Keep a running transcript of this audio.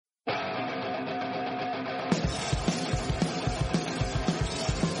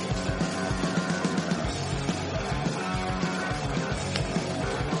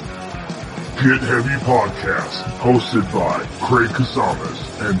Get Heavy Podcast, hosted by Craig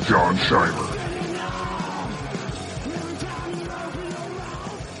Casamas and John Scheimer.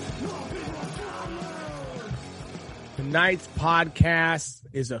 Tonight's podcast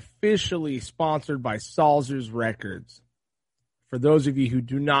is officially sponsored by Salzer's Records. For those of you who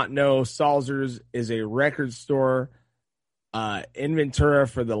do not know, Salzer's is a record store in Ventura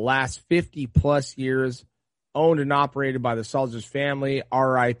for the last 50 plus years, owned and operated by the Salzer's family.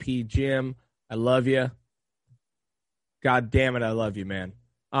 R.I.P. Jim. I love you. God damn it, I love you, man.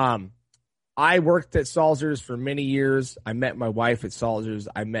 I worked at Salzer's for many years. I met my wife at Salzer's.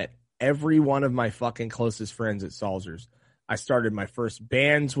 I met every one of my fucking closest friends at Salzer's. I started my first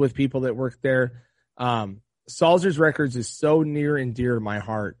bands with people that worked there. Salzer's Records is so near and dear to my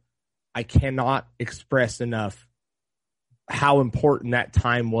heart. I cannot express enough how important that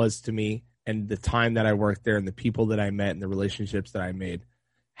time was to me and the time that I worked there and the people that I met and the relationships that I made.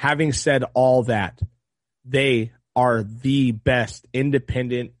 Having said all that, they are the best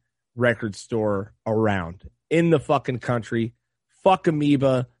independent record store around in the fucking country. Fuck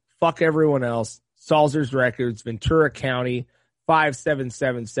Amoeba. Fuck everyone else. Salzer's Records, Ventura County,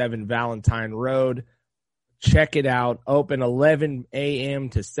 5777 Valentine Road. Check it out. Open 11 a.m.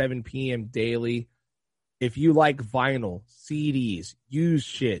 to 7 p.m. daily. If you like vinyl, CDs, used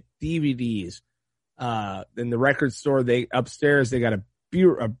shit, DVDs, in the record store, upstairs they got a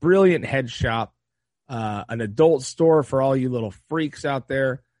brilliant head shop, an adult store for all you little freaks out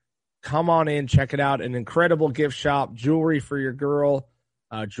there. Come on in, check it out. An incredible gift shop, jewelry for your girl,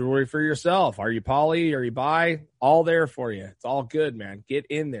 jewelry for yourself. Are you poly? Are you bi? All there for you. It's all good, man. Get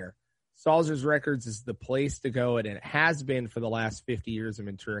in there. Salzer's Records is the place to go, and it has been for the last 50 years in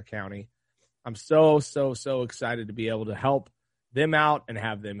Ventura County. I'm so excited to be able to help them out and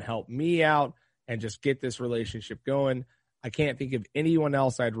have them help me out and just get this relationship going. I can't think of anyone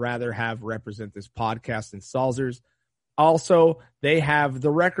else I'd rather have represent this podcast than Salzer's. Also, they have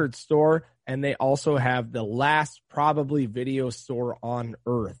the record store, and they also have the last probably video store on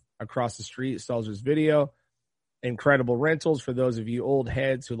earth across the street, Salzer's Video. Incredible rentals for those of you old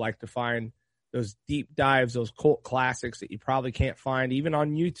heads who like to find those deep dives, those cult classics that you probably can't find even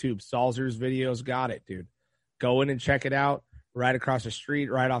on YouTube. Salzer's Video's got it, dude. Go in and check it out right across the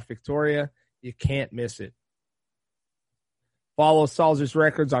street, right off Victoria. You can't miss it. Follow Salzer's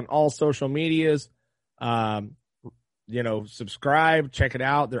Records on all social medias. Subscribe, check it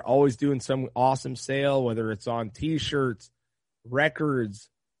out. They're always doing some awesome sale, whether it's on T-shirts, records,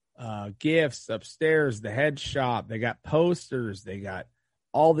 gifts upstairs, the head shop. They got posters. They got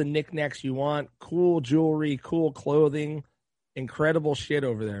all the knickknacks you want, cool jewelry, cool clothing, incredible shit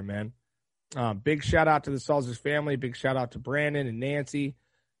over there, man. Big shout out to the Salzer's family. Big shout out to Brandon and Nancy.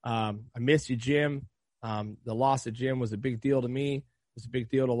 I miss you, Jim. The loss of Jim was a big deal to me. It was a big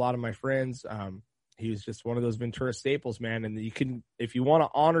deal to a lot of my friends. He was just one of those Ventura staples, man. And you can, if you want to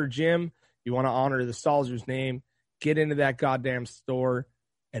honor Jim, you want to honor the Salzer's name, get into that goddamn store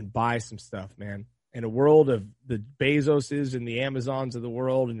and buy some stuff, man. In a world of the Bezoses and the Amazons of the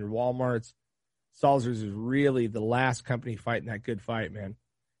world and your Walmarts, Salzer's is really the last company fighting that good fight, man.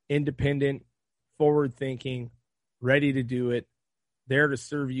 Independent, forward thinking, ready to do it, there to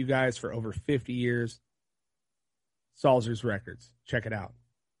serve you guys for over 50 years. Salzer's Records. Check it out.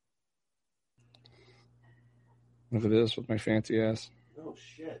 Look at this with my fancy ass. Oh,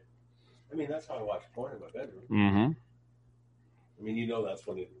 shit. I mean, that's how I watch porn in my bedroom. Mm-hmm. I mean, that's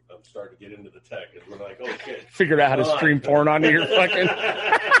when I'm starting to get into the tech. Is when like, oh, shit. Figured out how to stream porn onto your fucking...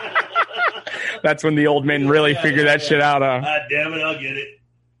 That's when the old men really figure that shit out. God damn it, I'll get it.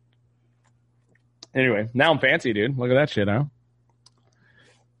 Anyway, now I'm fancy, dude. Look at that shit, huh?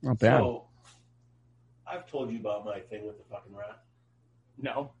 Not bad. So, I've told you about my thing with the fucking rat.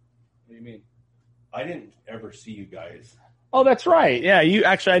 No. What do you mean? I didn't ever see you guys. Oh, that's right. Yeah, you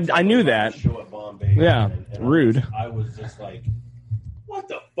actually, I knew that. Show at Bombay. Yeah, and rude. I was just like, what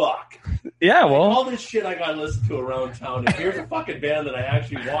the fuck? Yeah, well. Like, all this shit I got to listen to around town, and here's a fucking band that I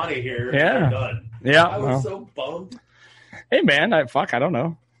actually want to hear. Yeah. They're done. Yeah. I was so bummed. Hey, man, I don't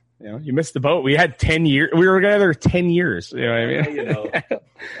know. You missed the boat. We had 10 years. We were together 10 years. You know what I mean? I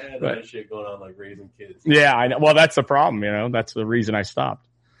had that shit going on like raising kids. Yeah, I know. Well, that's the problem. That's the reason I stopped.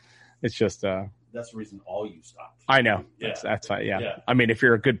 It's just. That's the reason all you stopped. I know. Yeah. That's yeah. I mean, if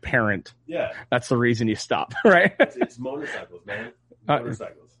you're a good parent, yeah, that's the reason you stop, right? It's motorcycles, man.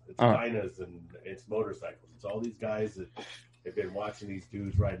 Motorcycles. It's Dynas and it's motorcycles. It's all these guys that have been watching these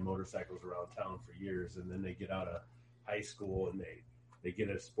dudes riding motorcycles around town for years, and then they get out of high school and They get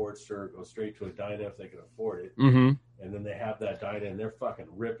a Sportster, go straight to a Dyna if they can afford it. Mm-hmm. And then they have that Dyna, and they're fucking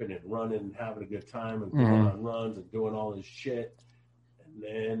ripping and running and having a good time and going on runs and doing all this shit. And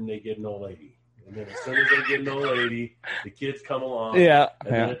then they get an old lady. And then as soon as they get an old lady, the kids come along. Yeah.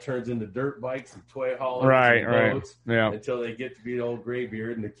 And then it turns into dirt bikes and toy haulers and boats until they get to be an old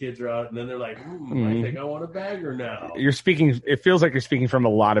graybeard and the kids are out. And then they're like, I think I want a bagger now. You're speaking, it feels like you're speaking from a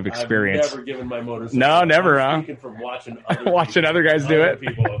lot of experience. I've never given my motorcycle. No, never, I'm speaking from watching other guys do it.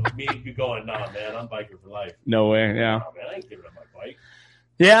 People, me going, nah, man, I'm biking for life. No way, yeah. Nah, man, I ain't giving up my bike.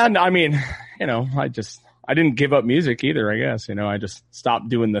 Yeah, I mean, I didn't give up music either, I guess. I just stopped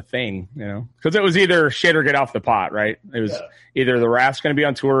doing the thing, because it was either shit or get off the pot, right? It was either the Raft's going to be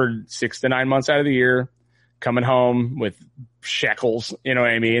on tour 6 to 9 months out of the year, coming home with shekels, you know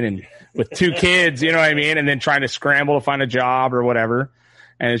what I mean? And with 2 kids, you know what I mean? And then trying to scramble to find a job or whatever.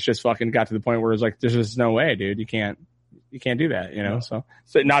 And it's just fucking got to the point where it's like, there's just no way, dude. You can't do that,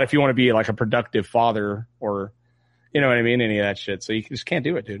 So not if you want to be like a productive father or, you know what I mean? Any of that shit. So you just can't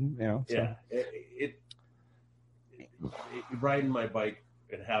do it, dude. So. Yeah. Riding my bike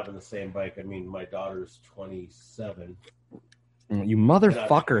and having the same bike. I mean, my daughter's 27. You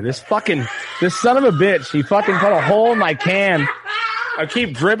motherfucker. This son of a bitch. He fucking put a hole in my can. I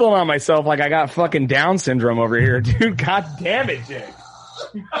keep dribbling on myself like I got fucking Down syndrome over here, dude. God damn it, Jake.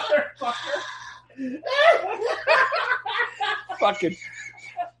 Motherfucker. Fucking.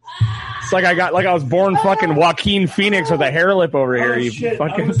 It's like I was born fucking Joaquin Phoenix with a hair lip over here, you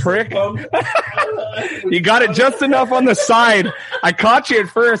fucking prick. You got it just enough on the side. I caught you at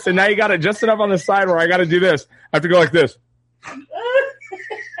first, and now you got it just enough on the side where I got to do this. I have to go like this.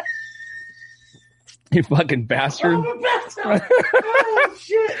 You fucking bastard. Oh,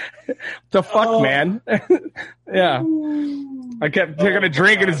 shit. The fuck, man? Yeah. I kept taking a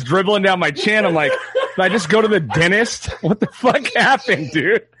drink, and it's dribbling down my chin. I'm like, did I just go to the dentist? What the fuck happened,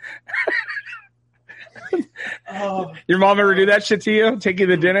 dude? Your mom ever do that shit to you? Take you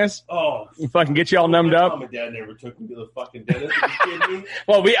to the dentist? Oh, fucking get you all numbed up. Mom and dad never took me to the fucking dentist. Are you kidding me?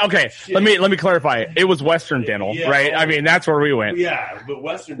 Well, let me clarify. It was Western Dental, right? I mean, that's where we went. Yeah, but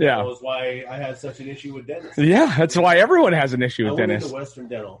Western Dental is why I had such an issue with dentists. Yeah, that's why everyone has an issue with dentists. I went into Western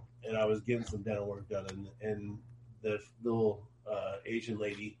Dental, and I was getting some dental work done, and the little Asian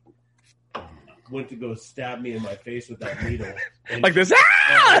lady went to go stab me in my face with that needle. And like this?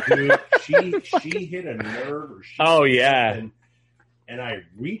 Dude, she hit a nerve. And I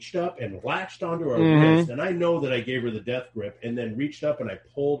reached up and latched onto her wrist, and I know that I gave her the death grip, and then reached up and I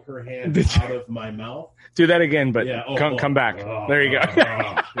pulled her hand out of my mouth. Do that again, but come back. There you go.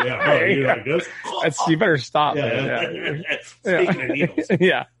 Like this. You better stop. Speaking of needles.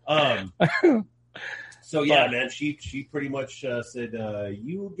 Yeah. So man, she pretty much said,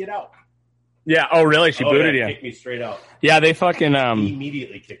 "You get out." Yeah. Oh, really? She booted you. Kicked me straight out. Yeah, they fucking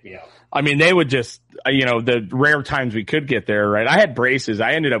immediately kicked me out. I mean, they would just, the rare times we could get there, right? I had braces.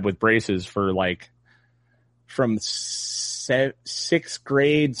 I ended up with braces for from 6th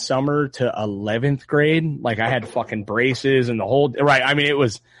grade summer to 11th grade. Like I had fucking braces and the whole, right. I mean, it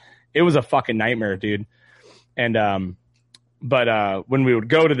was a fucking nightmare, dude. And, but when we would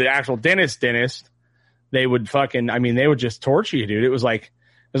go to the actual dentist, they would just torture you, dude. It was like,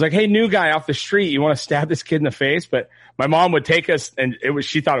 hey, new guy off the street, you want to stab this kid in the face? But my mom would take us, and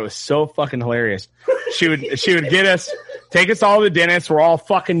she thought it was so fucking hilarious. She would take us all to the dentist. We're all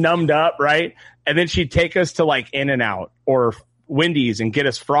fucking numbed up, right? And then she'd take us to like In-N-Out or Wendy's and get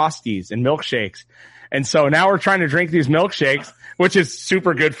us Frosties and milkshakes. And so now we're trying to drink these milkshakes, which is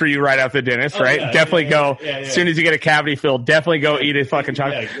super good for you right out the dentist, right? Definitely go as soon as you get a cavity filled, definitely go eat a fucking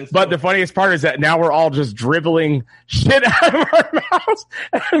chocolate. But the funniest part is that now we're all just dribbling shit out of our mouths.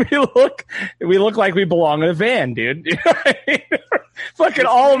 And we look like we belong in a van, dude. You know what I mean? Fucking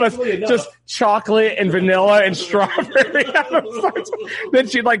all of us, just chocolate and vanilla and strawberry. Then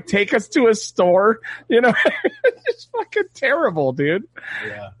she'd like take us to a store, It's fucking terrible, dude.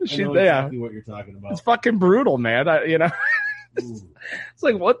 Yeah, I know exactly what you're talking about. It's fucking brutal, man. It's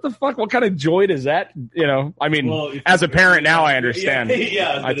like, what the fuck? What kind of joy does that? I mean, as a parent now, I understand.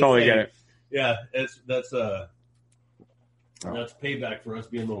 Yeah, I totally get it. Yeah, that's payback for us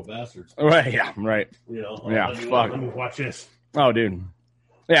being little bastards. Right. Yeah. Right. Fuck. Let me watch this. Oh, dude.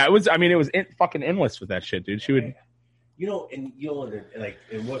 Yeah, it was. I mean, it was fucking endless with that shit, dude. She would, and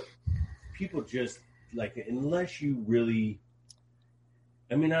what people just like, unless you really.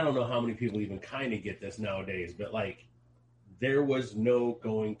 I mean, I don't know how many people even kind of get this nowadays, but like, there was no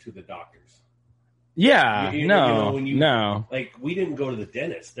going to the doctors. Yeah, no. Like, we didn't go to the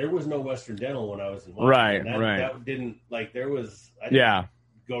dentist. There was no Western Dental when I was in Washington. Right. That didn't, like, there was. I didn't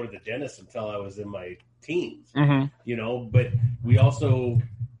go to the dentist until I was in my teens, Mm-hmm. you know, but we also,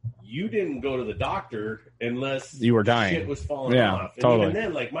 you didn't go to the doctor unless you were dying. Shit was falling off. And totally. even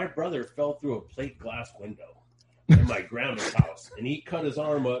then, like, my brother fell through a plate glass window in my grandma's house, and he cut his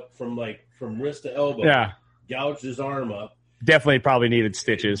arm up from wrist to elbow. Yeah. Gouged his arm up. Definitely probably needed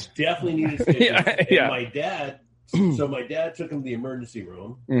stitches. Definitely needed stitches. Yeah. And my dad took him to the emergency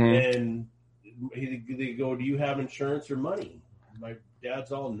room, Mm-hmm. and they go, "Do you have insurance or money?" My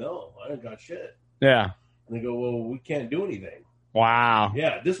dad's all, "No, I ain't got shit." Yeah. And they go, "Well, we can't do anything." Wow.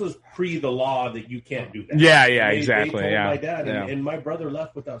 Yeah, this was pre the law that you can't do that. Yeah, They exactly. told Yeah. my dad, Yeah. and my brother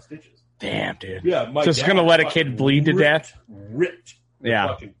left without stitches. Damn, dude. Yeah, my Just dad gonna let a fucking kid bleed to death? Ripped. Yeah.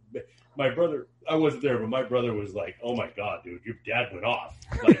 Fucking, my brother, I wasn't there, but my brother was like, "Oh my god, dude, your dad went off.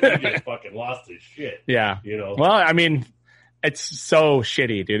 Like, he just fucking lost his shit." Yeah. You know. Well, I mean, it's so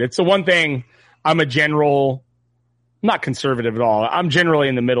shitty, dude. It's the one thing. I'm not conservative at all. I'm generally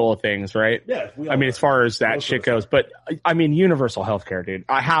in the middle of things, right? Yeah. I mean, as far as that shit goes, but I mean, universal healthcare, dude.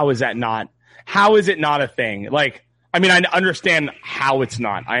 How is it not a thing? Like, I mean, I understand how it's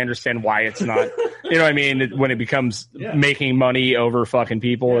not. I understand why it's not. You know what I mean? When it becomes making money over fucking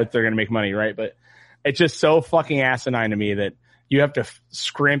people, if they're going to make money, right? But it's just so fucking asinine to me that you have to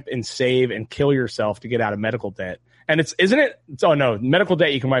scrimp and save and kill yourself to get out of medical debt. And isn't it? Oh no, medical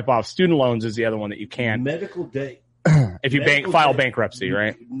debt you can wipe off. Student loans is the other one that you can't. Medical debt. If you file bankruptcy,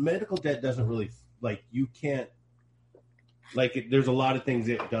 right? Medical debt doesn't really, like, you can't, like, there's a lot of things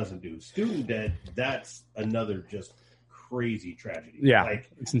it doesn't do. Student debt, that's another just crazy tragedy. Yeah,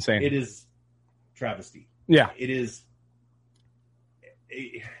 like, it's insane. It is travesty. Yeah. It is.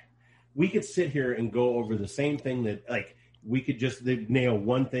 We could sit here and go over the same thing that, like, we could just nail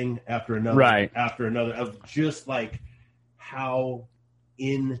one thing after another, right, after another, of just like how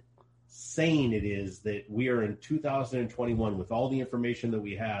insane it is that we are in 2021 with all the information that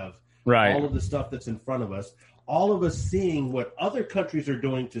we have, right, all of the stuff that's in front of us, all of us seeing what other countries are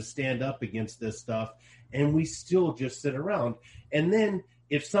doing to stand up against this stuff, and we still just sit around. And then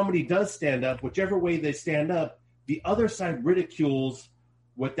if somebody does stand up, whichever way they stand up, the other side ridicules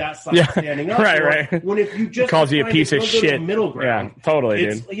what that side's standing up right, for. right. When if you just calls you a piece of shit, middle ground, yeah, totally,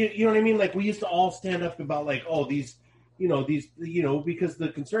 dude. You know what I mean? Like, we used to all stand up about, like, oh, these, because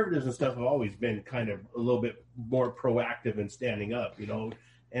the conservatives and stuff have always been kind of a little bit more proactive in standing up. You know,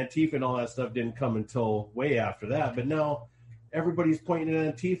 Antifa and all that stuff didn't come until way after that. But now everybody's pointing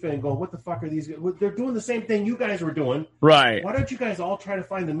at Antifa and going, "What the fuck are these guys?" They're doing the same thing you guys were doing. Right. Why don't you guys all try to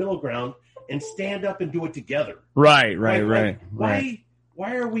find the middle ground and stand up and do it together? Right.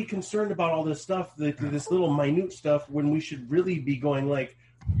 Why are we concerned about all this stuff, this little minute stuff, when we should really be going, like,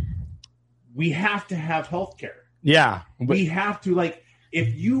 we have to have health care. Yeah. We have to, like,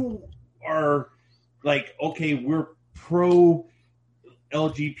 if you are like, okay, we're pro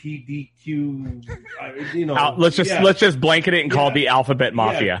LGBTQ, let's just blanket it and call it the alphabet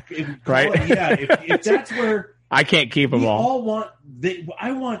mafia, right? If that's where I can't keep them all.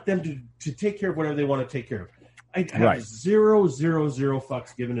 I want them to take care of whatever they want to take care of. I have zero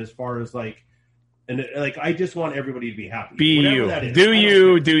fucks given as far as, like, and, like, I just want everybody to be happy. Be you.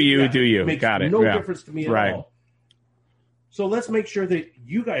 Do you. Makes got it. No difference to me at all. all. So let's make sure that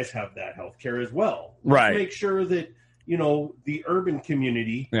you guys have that health care as well. Let's make sure that, the urban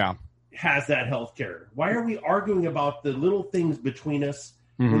community has that health care. Why are we arguing about the little things between us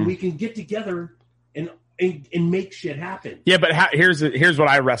when we can get together and make shit happen? Yeah, but here's what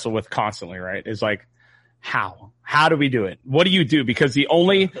I wrestle with constantly, right? Is like, how do we do it? What do you do? Because the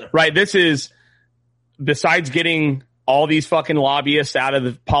only, right, this is, besides getting all these fucking lobbyists out of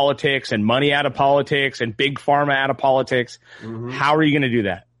the politics and money out of politics and big pharma out of politics, how are you going to do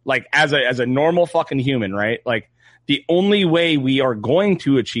that? Like, as a normal fucking human, right? Like, the only way we are going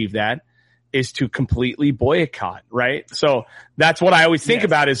to achieve that is to completely boycott, right? So that's what I always think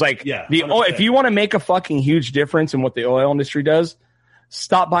about is, like, if you want to make a fucking huge difference in what the oil industry does,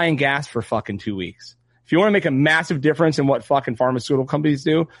 stop buying gas for fucking 2 weeks. If you want to make a massive difference in what fucking pharmaceutical companies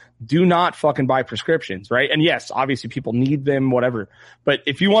do not fucking buy prescriptions, right? And yes, obviously people need them, whatever. But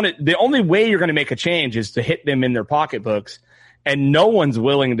if you want to, the only way you're going to make a change is to hit them in their pocketbooks. And no one's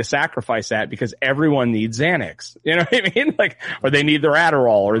willing to sacrifice that because everyone needs Xanax. You know what I mean? Like, or they need their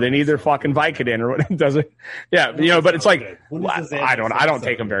Adderall, or they need their fucking Vicodin, or what it doesn't. Yeah, but it's like, I don't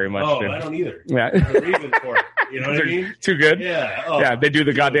take them very much. Oh, I don't either. Yeah. The reason for it. You know what I mean? Too good? Yeah. Oh, yeah, they do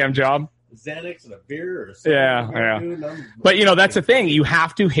the goddamn job. Xanax and a beer or something. Yeah. But, that's the thing. You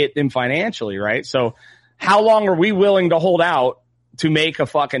have to hit them financially, right? So how long are we willing to hold out to make a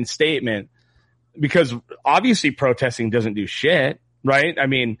fucking statement? Because obviously protesting doesn't do shit. right? I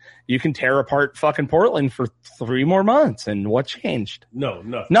mean, you can tear apart fucking Portland for 3 more months, and what changed? No,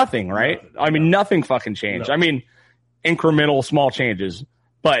 nothing, right? Nothing, I mean, nothing fucking changed. No. I mean, incremental small changes,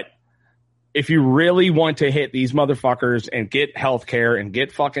 but if you really want to hit these motherfuckers and get healthcare and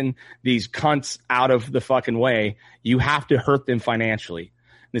get fucking these cunts out of the fucking way, you have to hurt them financially.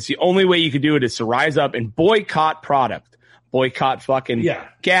 And it's the only way you can do it is to rise up and boycott product, boycott fucking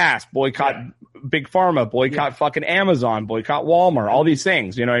gas, boycott Big Pharma, boycott fucking Amazon, boycott Walmart, all these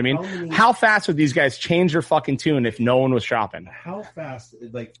things. You know what I mean? How fast would these guys change their fucking tune if no one was shopping? How fast,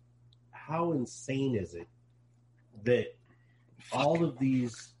 like, how insane is it that all of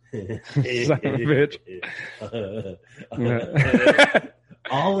these Son of a bitch.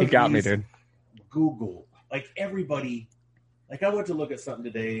 all of he got these me, dude. Google, like everybody, like I went to look at something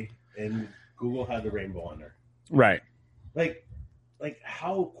today and Google had the rainbow on there. Right. Like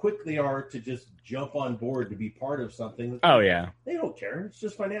how quick they are to just jump on board to be part of something. Oh yeah. They don't care. It's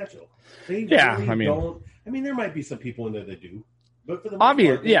just financial. They really don't. I mean, there might be some people in there that do, but for the most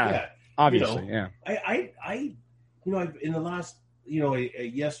obvious, part, obviously, I in the last,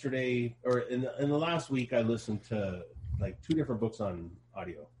 yesterday or in the last week, I listened to like 2 different books on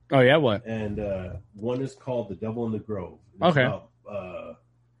audio. Oh yeah, what? And one is called "The Devil in the Grove." It's okay. About,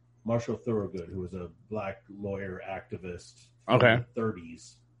 Marshall Thorogood, who was a black lawyer activist. Okay. In the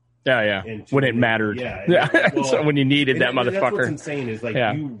 30s. Yeah. When it mattered. Yeah. Well, so when you needed that motherfucker. That's what's insane is like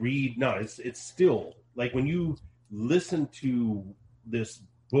you read. No, it's still like when you listen to this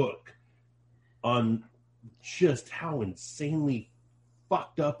book on just how insanely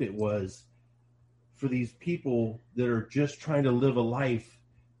fucked up it was for these people that are just trying to live a life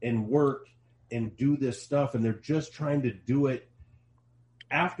and work and do this stuff, and they're just trying to do it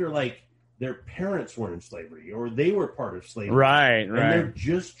after like their parents were in slavery or they were part of slavery. Right. And they're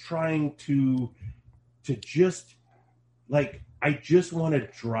just trying to just like, I just want to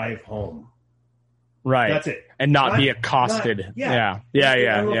drive home. Right. That's it. And not be accosted. Yeah. I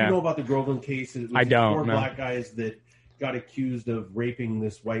don't know if you know about the Groveland case. It was I don't. 4 black guys that got accused of raping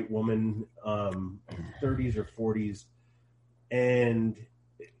this white woman, 30s or 40s. And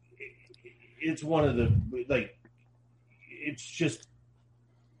it's one of the, like, it's just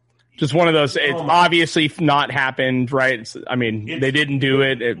one of those. It's obviously not happened, right? They didn't do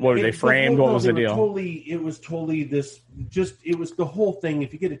it. What were they framed? What was the deal? It was totally this. It was the whole thing.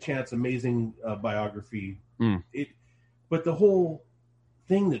 If you get a chance, amazing biography. But the whole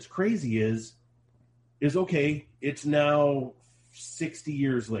thing that's crazy is okay. It's now 60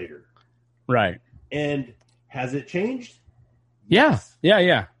 years later, right? And has it changed? Yes.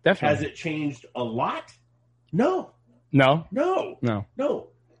 Yeah. Definitely. Has it changed a lot? No.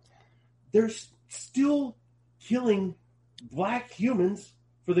 They're still killing black humans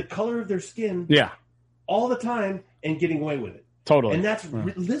for the color of their skin all the time and getting away with it. Totally. And that's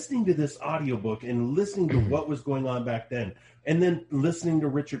listening to this audiobook and listening to what was going on back then. And then listening to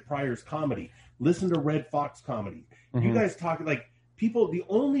Richard Pryor's comedy. Listen to Red Fox comedy. Mm-hmm. You guys talk like people, the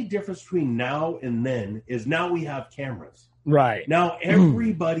only difference between now and then is now we have cameras. Right. Now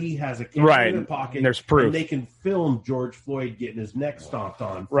everybody has a camera in their pocket. And there's proof. And they can film George Floyd getting his neck stomped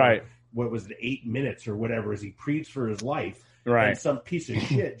on. Right. What was it, 8 minutes or whatever, as he preached for his life. Right. And some piece of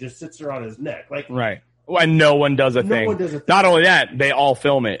shit just sits there on his neck. Like, right. And no one does a thing. Not only that, they all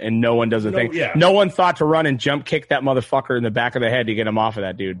film it and no one does a thing. Yeah. No one thought to run and jump kick that motherfucker in the back of the head to get him off of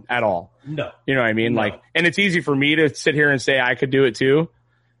that dude at all. No. You know what I mean? No. Like, and it's easy for me to sit here and say I could do it too,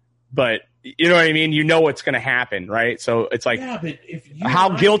 but you know what I mean? You know what's going to happen, right? So it's like, but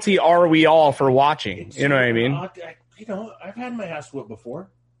how guilty are we all for watching? You know what I mean? I've had my ass whipped before.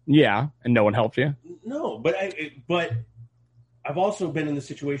 Yeah, and no one helped you. No, but I've also been in the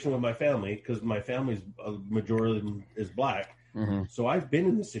situation with my family because my family's majority is black. Mm-hmm. So I've been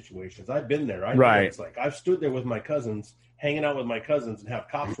in the situations. I've been there. I know what it's like. I've stood there with my cousins, hanging out with my cousins, and have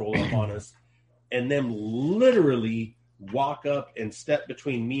cops roll up on us, and them literally walk up and step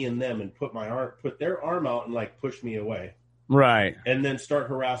between me and them and put their arm out and like push me away. Right. And then start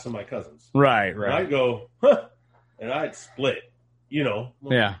harassing my cousins. Right. And I'd go, huh, and I'd split.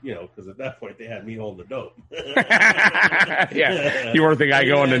 Because at that point they had me holding the dope. Yeah, you weren't the guy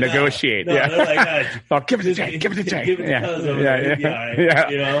going to negotiate. No, like, oh, give it to Jay. Give it to Jay. Give it to cousin.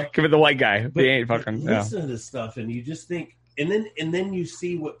 Yeah. Give it the white guy. But they ain't fucking. Listen to this stuff, and you just think, and then you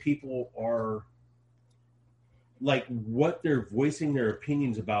see what people are like, what they're voicing their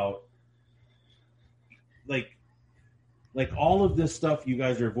opinions about, like all of this stuff you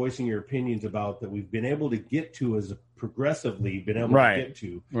guys are voicing your opinions about that we've been able to get to as progressively been able to get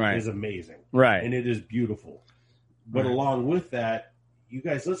to is amazing. Right. And it is beautiful. But along with that, you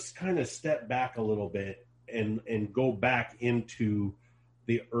guys, let's kind of step back a little bit and go back into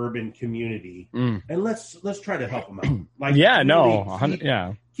the urban community, and let's try to help them out. Like,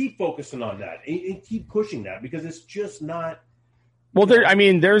 keep focusing on that and keep pushing that, because it's just not. Well,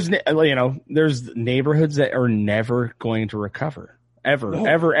 there's neighborhoods that are never going to recover. Ever. No.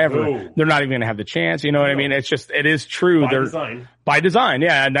 They're not even going to have the chance. You know what I mean? It is true. By design.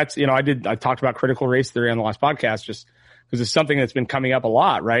 Yeah. And that's, I talked about critical race theory on the last podcast just because it's something that's been coming up a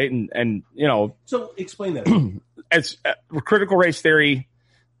lot. Right. And so explain that. It's critical race theory.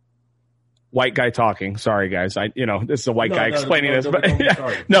 White guy talking. Sorry, guys. This is a white guy explaining this, but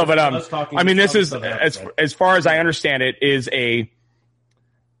this is as far as I understand it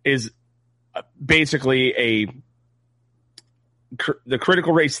is basically the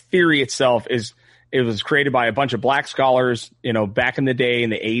critical race theory itself it was created by a bunch of black scholars, back in the day in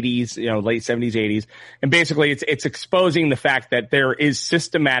the 80s, late 70s, 80s. And basically it's exposing the fact that there is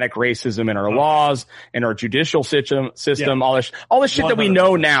systematic racism in our laws and our judicial system, all this shit 100%. That we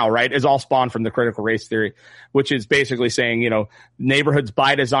know now, right, is all spawned from the critical race theory, which is basically saying, neighborhoods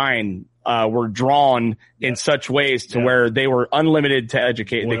by design, were drawn in such ways to where they were unlimited to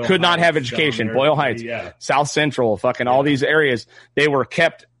educate. They could not have education. Boyle Heights, South Central, all these areas, they were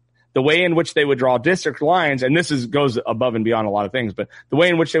kept. The way in which they would draw district lines, and this goes above and beyond a lot of things, but the way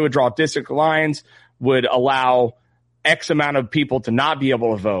in which they would draw district lines would allow X amount of people to not be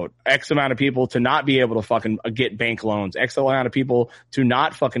able to vote, X amount of people to not be able to fucking get bank loans, X amount of people to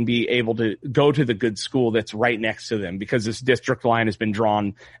not fucking be able to go to the good school that's right next to them because this district line has been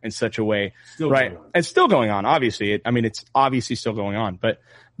drawn in such a way. It's still going on. Obviously. It's obviously still going on, but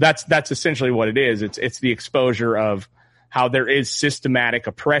that's essentially what it is. It's the exposure of how there is systematic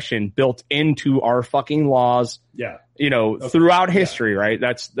oppression built into our fucking laws, throughout history, right?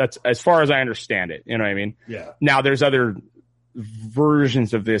 That's as far as I understand it. You know what I mean? Yeah. Now there's other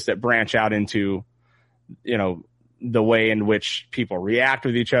versions of this that branch out into, the way in which people react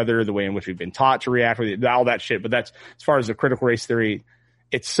with each other, the way in which we've been taught to react with all that shit. But that's as far as the critical race theory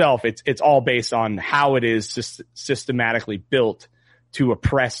itself. It's all based on how it is systematically built to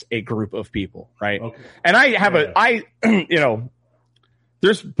oppress a group of people, right? Okay. And I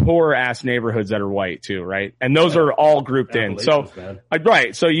there's poor ass neighborhoods that are white too, right? And those are all grouped in. So,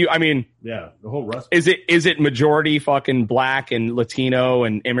 right. So the whole Rust. Is it majority fucking black and Latino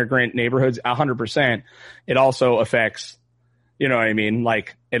and immigrant neighborhoods? 100%. It also affects,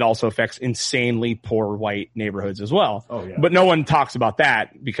 it also affects insanely poor white neighborhoods as well. Oh yeah. But no one talks about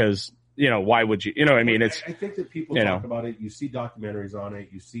that because, why would you? I think that people talk about it. You see documentaries on it.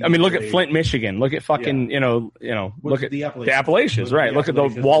 You see. Look at Flint, Michigan. Look at fucking, look at the Appalachians, right? Look at the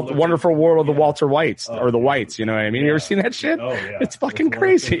wonderful world of the Walter Whites or the Whites. You know what I mean? You ever seen that shit? Oh yeah. It's fucking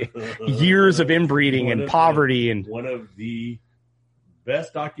crazy. Years of inbreeding and poverty and one of the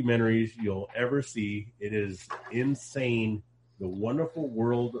best documentaries you'll ever see. It is insane. The Wonderful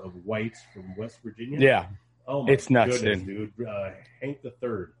World of Whites from West Virginia. Yeah. Oh my it's nuts, goodness, dude. Hank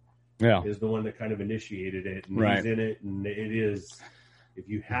III. Is the one that kind of initiated it, and he's in it, and it is. If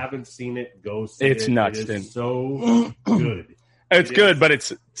you haven't seen it, go see it. It's nuts. It is so good. It's good, but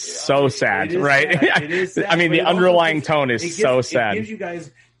it's so sad, right? Sad. It is sad, the underlying tone is so sad. It gives you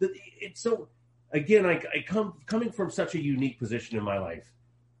guys. It's so. Again, I coming from such a unique position in my life.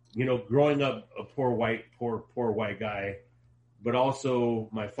 Growing up a poor white guy. But also,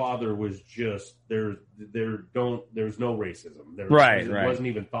 my father was just there's no racism. It wasn't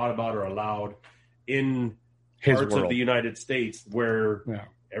even thought about or allowed in parts of the United States where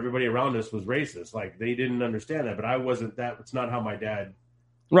everybody around us was racist. Like they didn't understand that, but I wasn't that. It's not how my dad,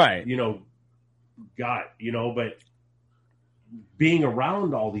 got. But being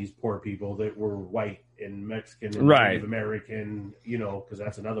around all these poor people that were white and Mexican and Native American, because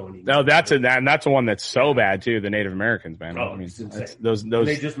that's another one. No, that's the one that's so bad too. The Native Americans, man. It's insane. Those and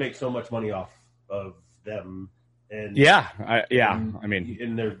they just make so much money off of them. And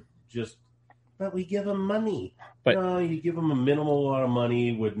and they're just, but we give them money. But no, you give them a minimal amount of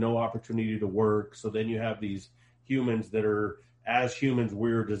money with no opportunity to work. So then you have these humans that are, as humans,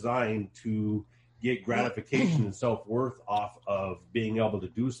 we're designed to get gratification and self-worth off of being able to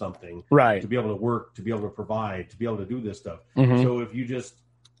do something, right? To be able to work, to be able to provide, to be able to do this stuff. Mm-hmm. So if you just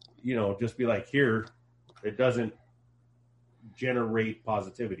be like, here, it doesn't generate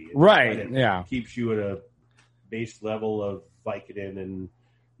positivity. It keeps you at a base level of Vicodin and,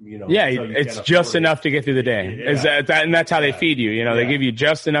 it's just enough to get through the day. And that's how they feed you. They give you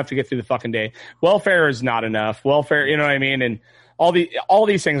just enough to get through the fucking day. Welfare is not enough. Welfare, you know what I mean? And all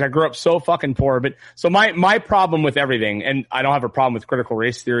these things. I grew up so fucking poor, but so my problem with everything, and I don't have a problem with critical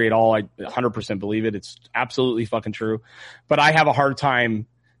race theory at all. I 100% believe it. It's absolutely fucking true, but I have a hard time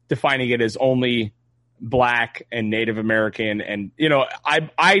defining it as only Black and Native American, and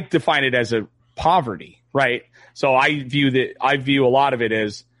I define it as a poverty, right? So I view a lot of it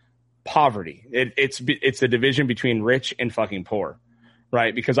as poverty. It's a division between rich and fucking poor,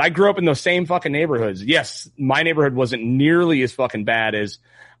 right? Because I grew up in those same fucking neighborhoods. Yes, my neighborhood wasn't nearly as fucking bad as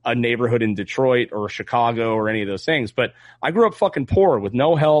a neighborhood in Detroit or Chicago or any of those things, but I grew up fucking poor with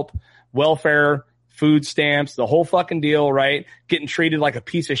no help, welfare, food stamps, the whole fucking deal, right? Getting treated like a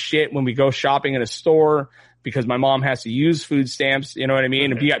piece of shit when we go shopping in a store because my mom has to use food stamps. You know what I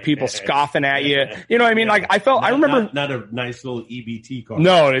mean? If you got people scoffing at you, you know what I mean? Like I remember not a nice little EBT card.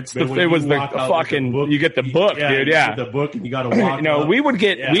 No, it was the fucking, you get the book, dude. Yeah. You get the book and you got to walk up. we would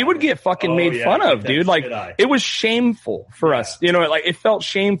get fucking made fun of, dude. Like it was shameful for us. Like it felt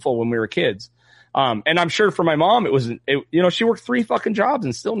shameful when we were kids. And I'm sure for my mom, she worked 3 fucking jobs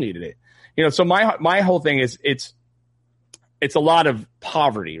and still needed it. So my whole thing is it's a lot of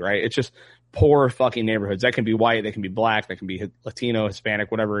poverty, right? It's just poor fucking neighborhoods. That can be white, that can be black, that can be Latino, Hispanic,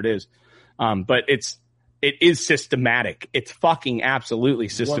 whatever it is. But it is systematic. It's fucking absolutely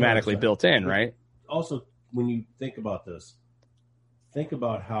systematically 100%. Built in, right? Also, when you think about this, think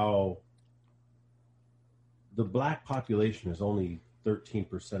about how the black population is only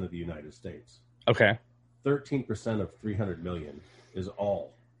 13% of the United States. Okay. 13% of 300 million is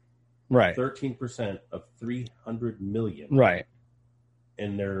all. Right. 13% of 300 million. Right.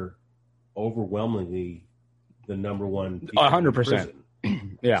 And they're overwhelmingly the number one. 100%.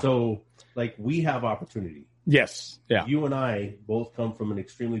 Yeah. So, like, we have opportunity. Yes. Yeah. You and I both come from an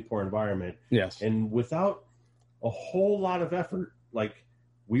extremely poor environment. Yes. And without a whole lot of effort, like,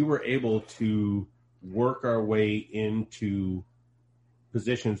 we were able to work our way into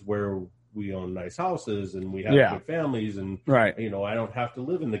positions where we own nice houses and we have good families and, right. I don't have to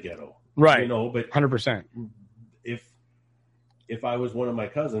live in the ghetto. Right. But 100%. If I was one of my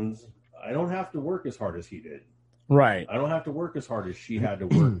cousins, I don't have to work as hard as he did. Right. I don't have to work as hard as she had to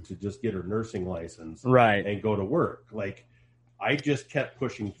work to just get her nursing license. Right. And go to work. Like, I just kept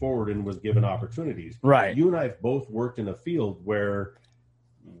pushing forward and was given opportunities. Right. You and I have both worked in a field where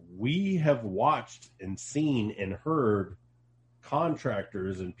we have watched and seen and heard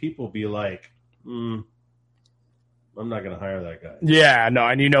contractors and people be like, I'm not going to hire that guy. Yeah, no,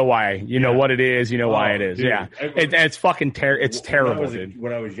 and you know why. You know what it is. You know why it is. Dude, yeah. It's fucking it's terrible, dude.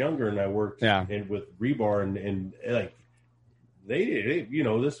 When I was younger and I worked with rebar and like, they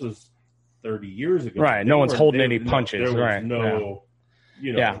this was 30 years ago. Right. No one's holding any punches. Right.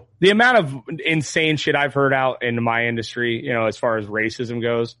 The amount of insane shit I've heard out in my industry, as far as racism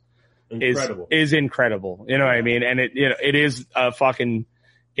goes, is incredible. You know what I mean? And it is a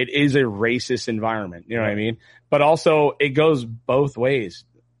racist environment. You know what I mean? But also it goes both ways.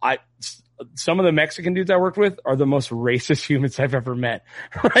 Some of the Mexican dudes I worked with are the most racist humans I've ever met.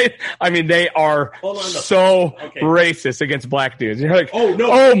 Right? I mean, they are racist against black dudes. You're like,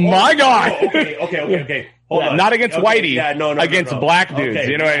 oh my God. Okay. Hold on. Not against whitey. Yeah, no, against black dudes.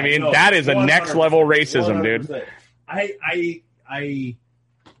 Okay, you know what I mean? That is a next level racism, 100%. Dude.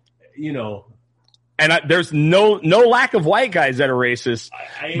 And there's no lack of white guys that are racist,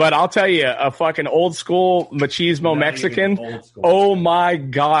 but I'll tell you, a fucking old school machismo Mexican. Oh my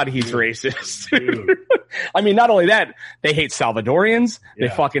God, he's racist. Dude. I mean, not only that, they hate Salvadorians. They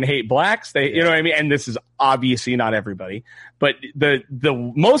fucking hate blacks. You know what I mean? And this is obviously not everybody, but the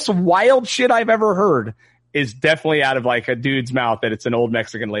most wild shit I've ever heard is definitely out of like a dude's mouth that it's an old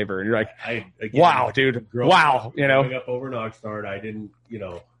Mexican laborer. And you're like, wow, dude. Wow. Growing up over in Oxnard, I didn't,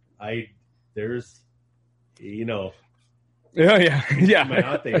 there's, Yeah.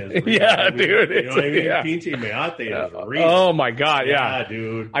 Mayate is real. Yeah, dude. Pinche Mayate is real. Oh my God. Yeah,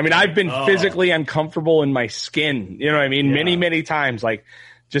 dude. I mean, I've been physically uncomfortable in my skin. You know what I mean? Many, many times, like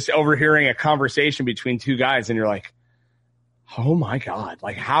just overhearing a conversation between two guys and you're like, oh my God,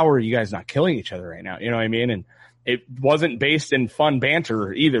 like how are you guys not killing each other right now? You know what I mean? And it wasn't based in fun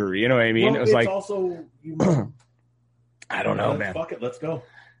banter either. You know what I mean? Well, it was like, also, I don't know, man. Fuck it. Let's go.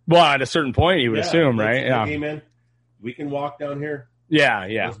 Well, at a certain point, you would assume, right? Yeah. Hey, man, we can walk down here. Yeah.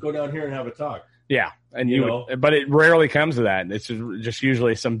 Let's go down here and have a talk. Yeah, and but it rarely comes to that. It's just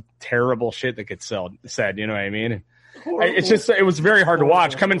usually some terrible shit that gets said. You know what I mean? It was very hard to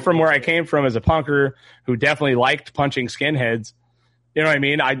watch coming from where I came from as a punker who definitely liked punching skinheads. You know what I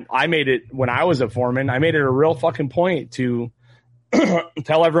mean? I made it when I was a foreman. I made it a real fucking point to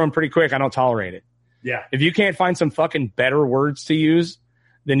tell everyone pretty quick I don't tolerate it. Yeah. If you can't find some fucking better words to use,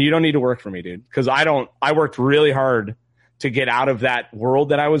 then you don't need to work for me, dude. Because I worked really hard to get out of that world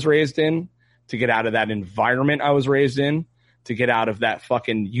that I was raised in, to get out of that environment I was raised in, to get out of that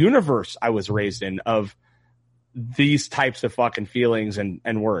fucking universe I was raised in of these types of fucking feelings and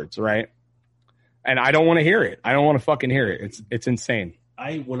words, right? And I don't want to hear it. I don't want to fucking hear it. It's insane.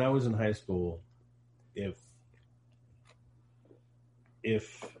 When I was in high school, if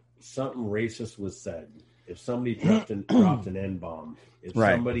something racist was said, if somebody dropped an N-bomb, if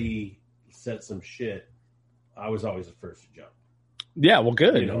somebody said some shit, I was always the first to jump. Yeah, well,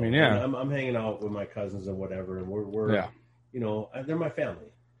 good. You know, I mean, yeah. I'm hanging out with my cousins and whatever, and we're you know, they're my family.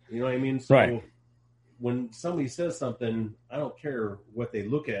 You know what I mean? So when somebody says something, I don't care what they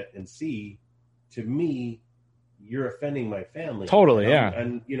look at and see. To me, you're offending my family. Totally,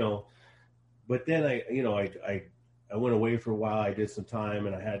 and you know, but then I went away for a while. I did some time,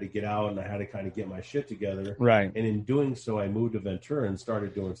 and I had to get out, and I had to kind of get my shit together. Right. And in doing so, I moved to Ventura and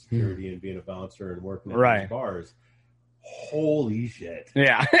started doing security and being a bouncer and working at these bars. Holy shit!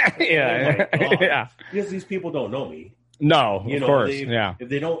 Yeah, yeah, oh my God. yeah. Because these people don't know me. No, you of know, course, if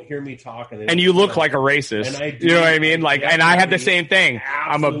they don't hear me talk, and you look like a racist, you know what I mean? Like, and I had the same thing.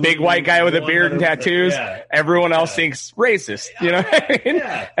 I'm a big white guy with a beard and tattoos. Yeah. Everyone else thinks racist, you know what I mean?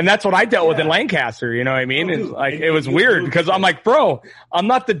 Yeah. And that's what I dealt with in Lancaster, you know what I mean? It's like, it was weird because I'm like, bro, I'm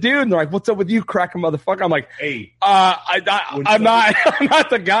not the dude. And they're like, what's up with you, cracker motherfucker? I'm like, hey, I'm not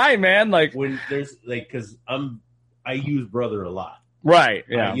the guy, man. Like, when there's like, because I use brother a lot. Right.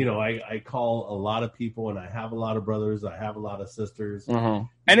 Yeah. I call a lot of people, and I have a lot of brothers. I have a lot of sisters. And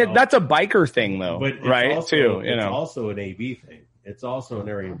that's a biker thing, though, but right? Also, too. It's also an AB thing. It's also an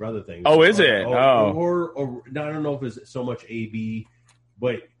Aryan brother thing. Oh, is it? Or I don't know if it's so much AB,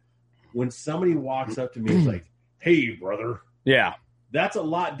 but when somebody walks up to me, it's like, "Hey, brother." Yeah. That's a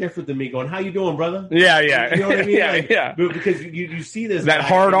lot different than me going, "How you doing, brother?" Yeah, yeah. You know what I mean? Yeah, like, yeah. Because you see this. That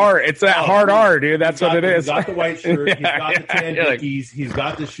hard R. It's that hard R, dude. That's what it is. He's got the white shirt. He's got the tan Dickies. He's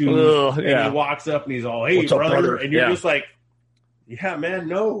got the shoes. And he walks up and he's all, "Hey, brother." And you're just like, yeah, man,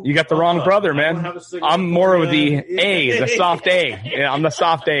 no. You got the wrong brother, man. I'm more of the soft A. Yeah, I'm the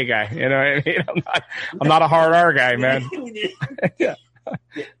soft A guy. You know what I mean? I'm not a hard R guy, man. Yeah.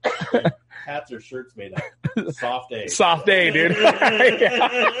 Hats or shirts made up. Soft A. Soft A, dude.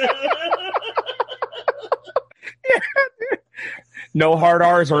 No hard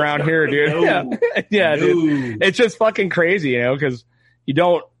R's around here, dude. No. Yeah, dude. It's just fucking crazy, because you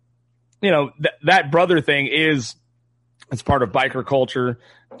don't, that brother thing it's part of biker culture.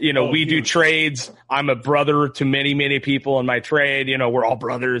 We do trades. I'm a brother to many, many people in my trade. We're all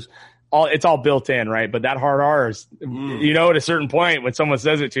brothers. It's all built in, right? But that hard R is, at a certain point when someone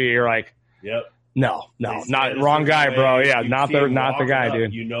says it to you, you're like, yep. No, not wrong guy, bro. Yeah, not the guy,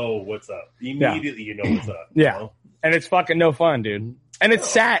 dude. You know what's up. Immediately you know what's up. Yeah. And it's fucking no fun, dude. And it's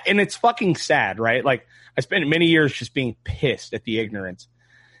sad. And it's fucking sad, right? Like, I spent many years just being pissed at the ignorance.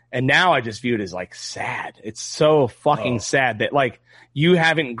 And now I just view it as like sad. It's so fucking sad that like you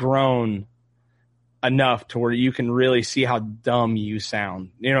haven't grown enough to where you can really see how dumb you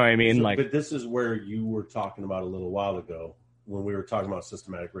sound. You know what I mean? But this is where you were talking about a little while ago when we were talking about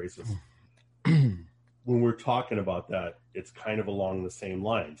systematic racism. When we're talking about that, it's kind of along the same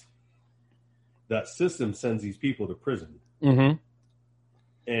lines. That system sends these people to prison. Mm-hmm.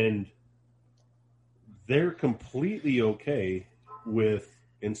 And they're completely okay with,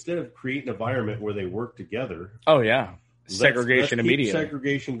 instead of creating an environment where they work together. Oh, yeah. Segregation let's immediately. Keep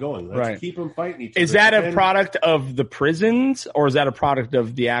segregation going. Let's keep them fighting each other. Is that a product of the prisons, or is that a product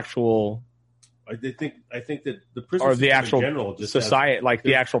of the actual... I think that the prison or the actual in general just society, like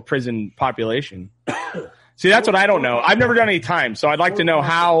the actual prison population. See, that's what I don't know. I've never done any time, so I'd like to know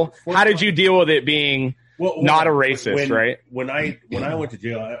how did you deal with it being not a racist, right? When I went to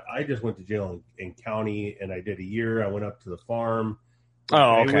jail, I just went to jail in county, and I did a year. I went up to the farm.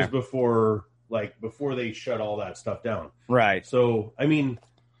 Oh, okay. It was before they shut all that stuff down. Right. So, I mean,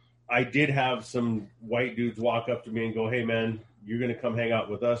 I did have some white dudes walk up to me and go, "Hey, man, you're going to come hang out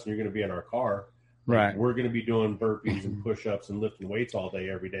with us, and you're going to be in our car. Right. We're going to be doing burpees and push-ups and lifting weights all day,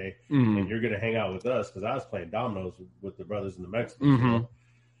 every day. And you're going to hang out with us," because I was playing dominoes with the brothers in the Mexicans.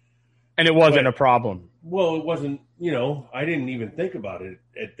 And it wasn't a problem. Well, it wasn't, I didn't even think about it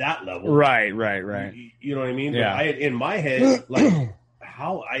at that level. Right. You know what I mean? Yeah. But in my head,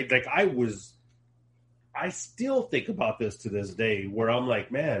 I still think about this to this day, where I'm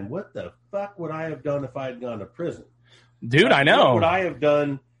like, man, what the fuck would I have done if I had gone to prison? Dude, I know. What would I have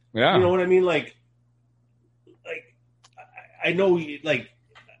done? Yeah. You know what I mean? Like, I know,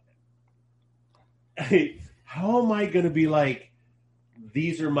 how am I going to be like,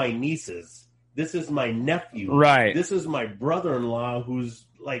 these are my nieces. This is my nephew. Right. This is my brother-in-law, who's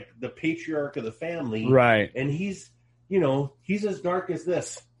like the patriarch of the family. Right. And he's as dark as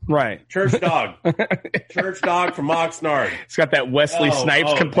this. Right. Church dog. Church dog from Oxnard. It's got that Wesley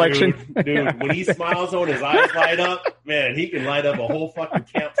Snipes complexion. Dude, when he smiles on his eyes light up, man, he can light up a whole fucking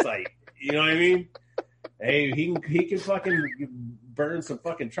campsite. You know what I mean? Hey, he can fucking burn some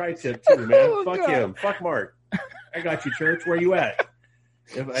fucking tri-tip too, man. Oh, Fuck God. him. Fuck Mark. I got you, Church. Where you at?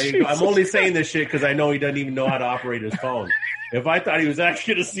 I'm only saying this shit because I know he doesn't even know how to operate his phone. If I thought he was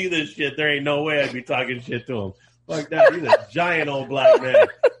actually going to see this shit, there ain't no way I'd be talking shit to him. Fuck that. He's a giant old black man.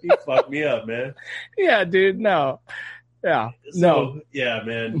 He fucked me up, man. Yeah, dude. No. Yeah. So, no. Yeah,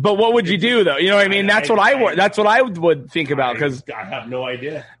 man. But what would you do though? You know what I mean? That's what I would think about because I have no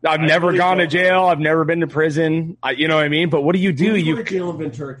idea. I've never gone to jail. I've never been to prison. You know what I mean? But what do you do? When you go to jail in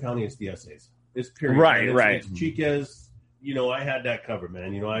Ventura County, it's the essays. It's period. Right, right. It's Chiquez. You know, I had that covered,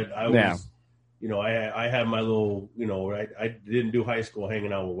 man. You know, I was, Yeah. you know, I had my little, you know, I didn't do high school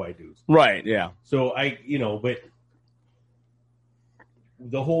hanging out with white dudes. Right. Yeah. So but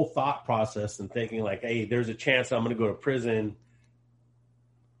the whole thought process and thinking like, hey, there's a chance I'm going to go to prison.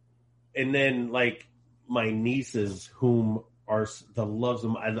 And then like my nieces, whom are the loves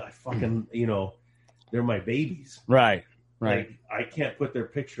them, I fucking, you know, they're my babies. Right. Right. Like I can't put their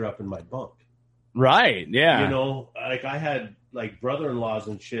picture up in my bunk. Right. Yeah. You know, like I had like brother-in-laws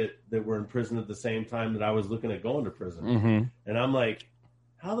and shit that were in prison at the same time that I was looking at going to prison. Mm-hmm. And I'm like,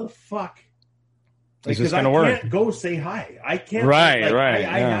 how the fuck is this going to work? I can't go say hi. I can't. Right, like, right.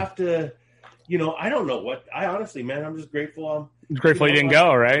 I have to, you know, I don't know what. I honestly, man, I'm just grateful. Grateful you didn't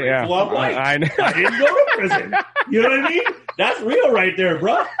go, right? Yeah. I didn't go to prison. You know what I mean? That's real right there,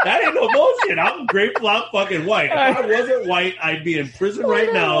 bro. That ain't no bullshit. I'm grateful I'm fucking white. If I wasn't white, I'd be in prison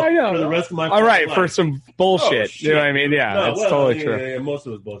right now for the rest of my life. All right, for some bullshit. Oh, you know what I mean? Yeah, that's totally true. Yeah, most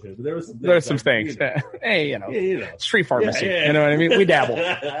of it was bullshit. But there were some things. Hey, you know, street pharmacy. Yeah. You know what I mean? We dabble.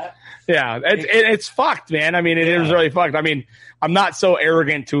 Yeah, it's fucked, man. I mean, it is really fucked. I mean, I'm not so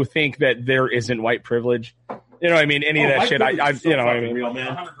arrogant to think that there isn't white privilege. You know what I mean? Any of that shit. I you know what I mean? Real,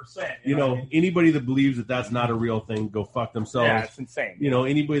 man. 100%. You know, anybody that believes that that's not a real thing, go fuck themselves. Yeah, it's insane. You know,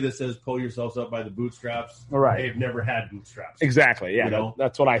 anybody that says pull yourselves up by the bootstraps, right? They've never had bootstraps. Exactly. Yeah, you know?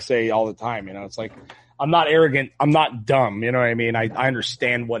 that's what I say all the time. You know, it's like I'm not arrogant. I'm not dumb. You know what I mean? I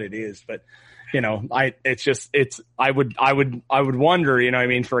understand what it is, but you know, I would wonder. You know what I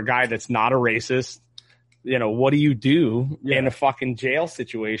mean? For a guy that's not a racist, you know, what do you do in a fucking jail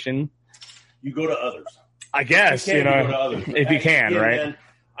situation? You go to others. I guess, you know, if you can, right? Man,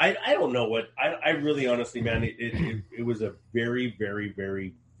 I don't know what I really honestly, man, it was a very, very,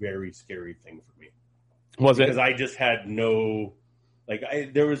 very, very scary thing for me. Was it? Because I just had no, like,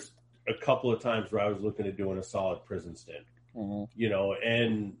 there was a couple of times where I was looking at doing a solid prison stint, you know,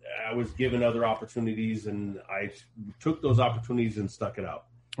 and I was given other opportunities and I took those opportunities and stuck it out.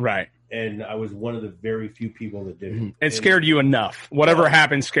 Right. And I was one of the very few people that did it. It scared you enough. Whatever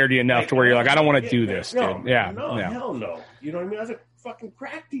happened scared you enough to where you're like, I don't want to do this, dude. No, yeah. No, yeah. hell no. You know what I mean? I was a fucking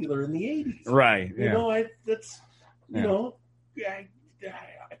crack dealer in the 80s. Right. You know, you know,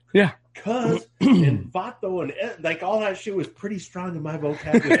 yeah. Cuz and Vato and like all that shit was pretty strong in my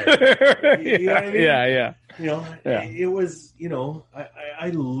vocabulary. You know what I mean? Yeah. You know, it was, you know, I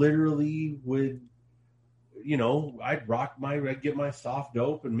literally would, you know, I'd get my soft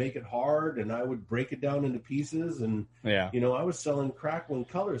dope and make it hard and I would break it down into pieces and, you know, I was selling crack when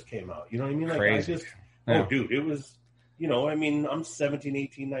Colors came out. You know what I mean? Like Crazy. Dude, it was, you know, I mean, I'm 17,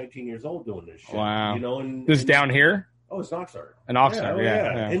 18, 19 years old doing this shit. Wow. You know, and this down here? Oh, it's Oxnard. In Oxnard,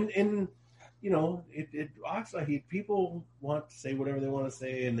 yeah. And you know, Oxnard, people want to say whatever they want to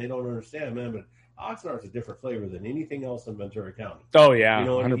say and they don't understand, man, but Oxnard's a different flavor than anything else in Ventura County. Oh, yeah, you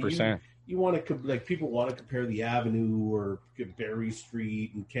know, 100%. You want to, like, people want to compare the Avenue or Berry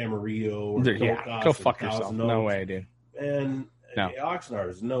Street and Camarillo or go fuck yourself. No way, dude. And Oxnard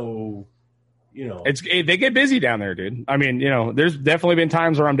is no, you know. They get busy down there, dude. I mean, you know, there's definitely been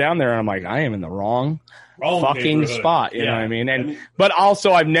times where I'm down there and I'm like, I am in the wrong fucking spot. You know what I mean? But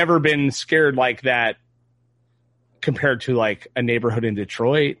also I've never been scared like that compared to like a neighborhood in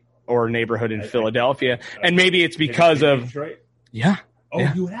Detroit or a neighborhood in Philadelphia. And maybe it's because of Detroit? Yeah. Oh,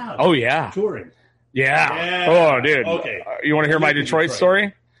 yeah. you have? Oh, yeah. Touring. Yeah. Oh, dude. Okay. You want to hear my Detroit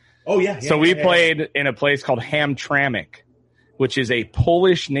story? Oh, yeah. So we played in a place called Hamtramck, which is a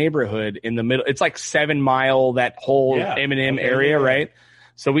Polish neighborhood in the middle. It's like 7 Mile, that whole M&M area, right?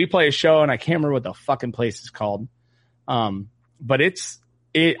 So we play a show, and I can't remember what the fucking place is called. But it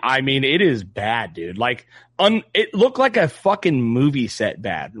is bad, dude. Like, it looked like a fucking movie set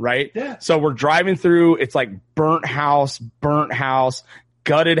bad, right? Yeah. So we're driving through. It's like burnt house,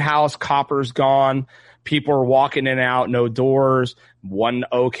 gutted house, copper's gone. People are walking in and out, no doors, one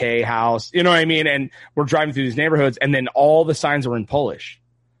okay house. You know what I mean? And we're driving through these neighborhoods, and then all the signs are in Polish.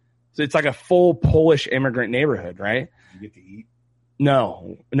 So it's like a full Polish immigrant neighborhood, right? You get to eat?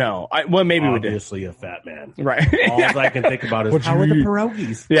 No. Well, maybe we did. Obviously a fat man. Right. All I can think about is how are the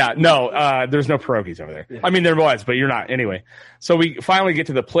pierogies? Yeah, no, there's no pierogies over there. Yeah. I mean, there was, but you're not. Anyway, so we finally get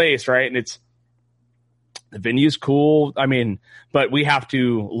to the place, right? And the venue's cool. I mean, but we have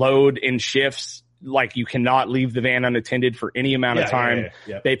to load in shifts. Like, you cannot leave the van unattended for any amount of time.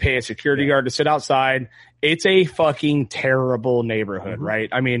 Yeah. They pay a security guard to sit outside. It's a fucking terrible neighborhood, right?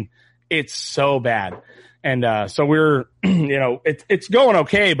 I mean, it's so bad. And so we're, it's going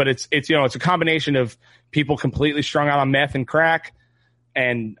okay, but it's a combination of people completely strung out on meth and crack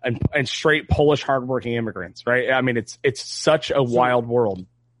and straight Polish hardworking immigrants, right? I mean, it's such a wild world.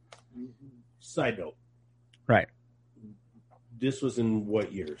 Side note. Right. This was in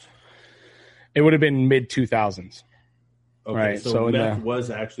what years? It would have been mid-2000s. Okay, right. So meth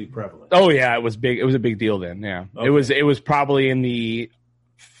was actually prevalent. Oh yeah, it was big. It was a big deal then. Yeah. Okay. It was probably in the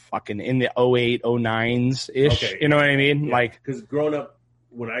 08, 09s ish. Okay. You know what I mean? Yeah. Like, because growing up,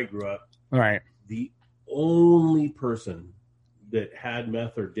 when I grew up, right, the only person that had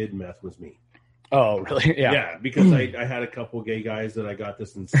meth or did meth was me. Oh, really? Yeah. Yeah, because I had a couple gay guys that I got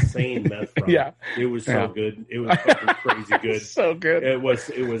this insane meth from. Yeah. It was so good. It was fucking crazy good. So good. It was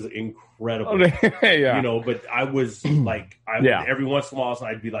incredible. Yeah. But I was like, every once in a while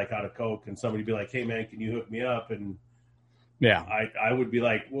I'd be like out of coke and somebody'd be like, hey man, can you hook me up? And yeah, I would be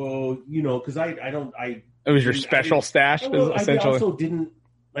like, well, because it was your special stash, essentially. I also didn't,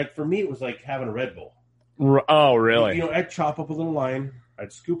 like, for me, it was like having a Red Bull. Oh, really? I'd chop up a little lime,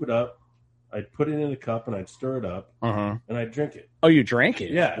 I'd scoop it up, I'd put it in a cup, and I'd stir it up, and I'd drink it. Oh, you drank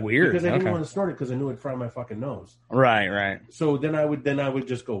it? Yeah. Weird. Because I didn't want to snort it because I knew it'd fry my fucking nose. Right. So then I would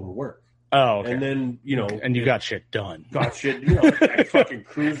just go to work. Oh, okay. And then, and you got shit done. Got shit, I fucking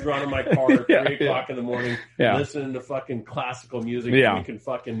cruised around in my car at 3 o'clock in the morning, listening to fucking classical music. Yeah. Drinking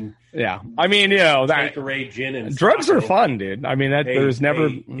fucking. Yeah. I mean, Tanqueray gin and drugs are fun, dude. I mean, there's never.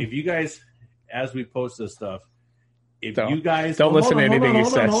 If you guys, as we post this stuff, you guys. Don't listen to anything he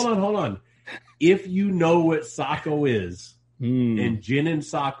says. Hold on. If you know what Sacco is, and gin and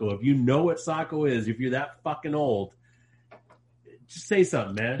Sacco, if you know what Sacco is, if you're that fucking old, just say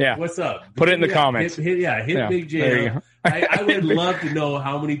something, man. Yeah. What's up? Put it in the comments. Hit Big J. I would love to know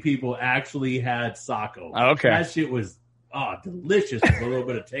how many people actually had Sacco. Okay. That shit was delicious with a little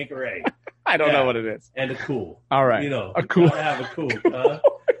bit of Tanqueray. I don't know what it is. And a cool. All right. A cool. You gotta have a cool.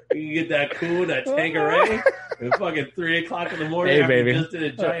 You can get that cool, that Tanqueray at fucking 3 o'clock in the morning after baby. you just did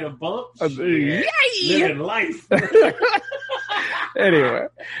a giant bump. Yay! Living life. Anyway.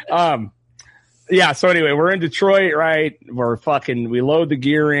 Yeah, so anyway, we're in Detroit, right? We load the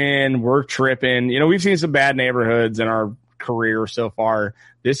gear in, we're tripping. We've seen some bad neighborhoods in our career so far.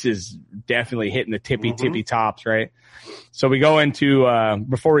 This is definitely hitting the tippy tops, right? So we go into,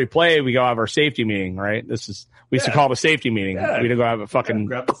 before we play, we go have our safety meeting, right? We used to call it a safety meeting. Yeah. We'd go have a fucking,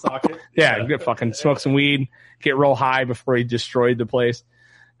 grab the socket. Yeah, get fucking smoke some weed, get real high before he destroyed the place.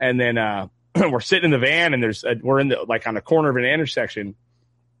 And then, we're sitting in the van and we're in the, like, on the corner of an intersection.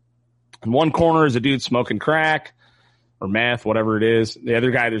 In one corner is a dude smoking crack or meth, whatever it is. The other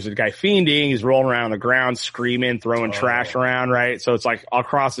guy, there's a guy fiending. He's rolling around on the ground, screaming, throwing trash around, right? So it's like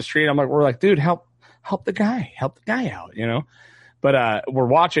across the street. We're like, dude, help the guy out, But we're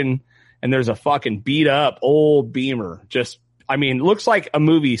watching, and there's a fucking beat up old Beamer. Looks like a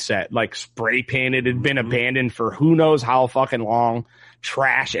movie set, like spray painted. It had been abandoned for who knows how fucking long.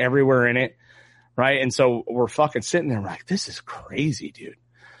 Trash everywhere in it, right? And so we're fucking sitting there, we're like, this is crazy, dude.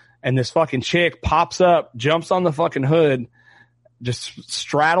 And this fucking chick pops up, jumps on the fucking hood, just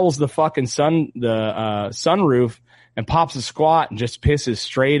straddles the fucking sunroof and pops a squat and just pisses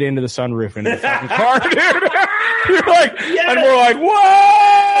straight into the sunroof into the fucking car, dude. You're like, yes! And we're like,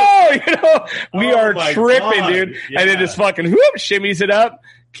 whoa! We are tripping, dude. Yeah. And then just fucking shimmies it up,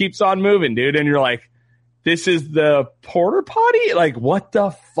 keeps on moving, dude. And you're like, this is the porta potty? Like, what the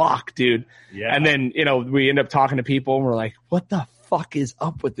fuck, dude? Yeah. And then, we end up talking to people and we're like, what the fuck is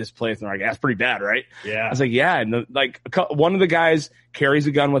up with this place? And they're like, that's pretty bad, right? Yeah. I was like, yeah. And one of the guys carries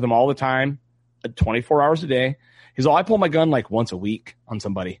a gun with him all the time, 24 hours a day. He's like, I pull my gun like once a week on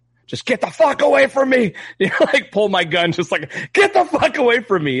somebody. Just get the fuck away from me. Pull my gun, just like, get the fuck away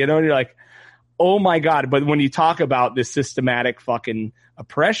from me. And you're like, oh my God. But when you talk about this systematic fucking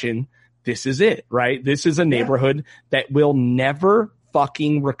oppression, this is it, right? This is a neighborhood that will never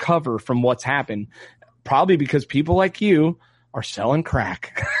fucking recover from what's happened. Probably because people like you are selling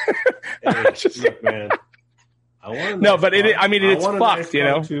crack. Look, man. It's fucked,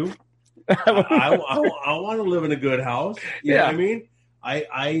 too. I want to live in a good house. You know what I mean?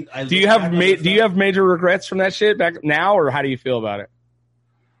 Do you have major regrets from that shit back now, or how do you feel about it?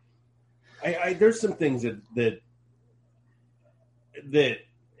 There's some things that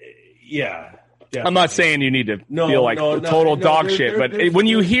yeah. Definitely. I'm not saying you need to feel like total dog shit, but when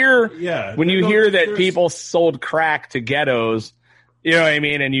you hear that people sold crack to ghettos, you know what I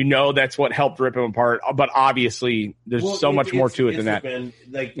mean, and you know that's what helped rip them apart. But obviously, there's so much more to it than that.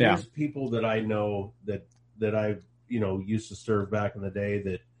 Like there's people that I know that I used to serve back in the day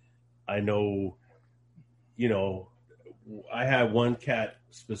that I know. I had one cat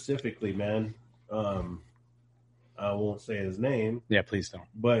specifically, man. I won't say his name. Yeah, please don't.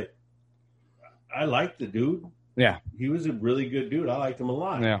 But I liked the dude. Yeah. He was a really good dude. I liked him a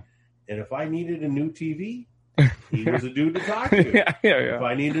lot. Yeah. And if I needed a new TV, he was a dude to talk to. Yeah. If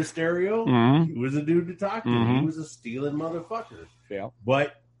I needed a stereo, he was a dude to talk to. He was a stealing motherfucker. Yeah.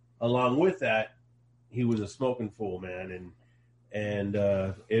 But along with that, he was a smoking fool, man. And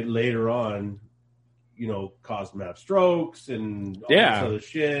it later on, caused him to have strokes and all this other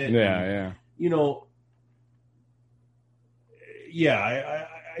shit. Yeah,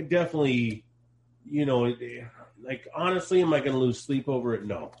 I definitely, like, honestly, am I going to lose sleep over it?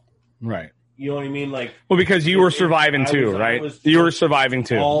 No. Right. You know what I mean? Like, well, because you were surviving too, right? You were surviving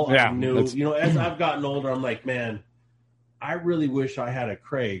too. I knew, as I've gotten older, I'm like, man, I really wish I had a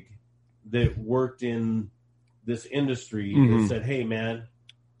Craig that worked in this industry and said, hey, man,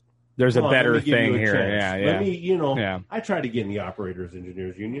 there's a better thing here. Let me, I tried to get in the Operators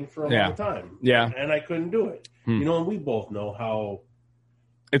Engineers Union for a long time. Yeah. And I couldn't do it. And we both know how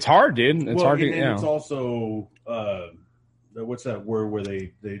it's hard, dude. It's hard to, and it's also, what's that word where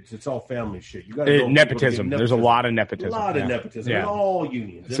they it's all family shit. You got nepotism. There's a lot of nepotism. A lot of nepotism in all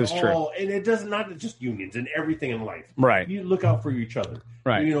unions. This is true. And it does not just unions and everything in life. Right. You look out for each other.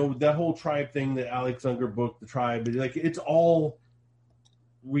 Right. That whole tribe thing that Alex Unger book, The Tribe, like it's all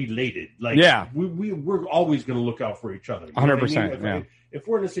related. Like we're always going to look out for each other. 100%. If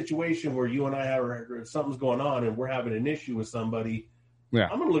we're in a situation where you and I have something's going on and we're having an issue with somebody,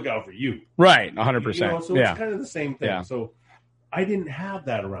 I'm going to look out for you. Right. 100%. So it's kind of the same thing. Yeah. So I didn't have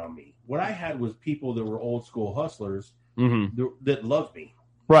that around me. What I had was people that were old school hustlers that loved me.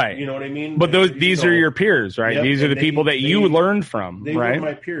 Right. You know what I mean? But these are your peers, right? Yep, these are the people that you learned from, they right? They were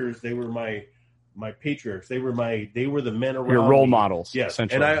my peers. They were my patriarchs. They were the men around your role me. models. Yes.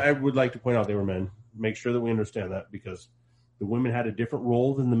 And I would like to point out they were men. Make sure that we understand that because the women had a different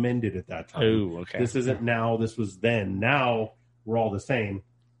role than the men did at that time. Oh, okay. This isn't now. This was then. Now we're all the same.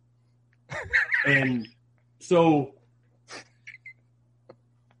 And so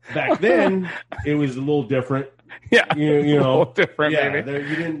back then it was a little different. Yeah, you know, a little different. Yeah,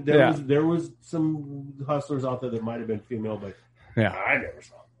 maybe. There was some hustlers out there that might have been female, but I never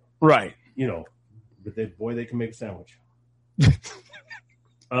saw them. Right. But they can make a sandwich.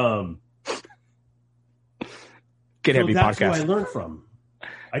 Get heavy that's podcast. Who I learned from.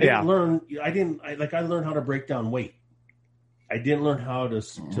 I learned how to break down weight. I didn't learn how to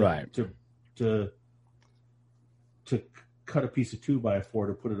cut a piece of 2x4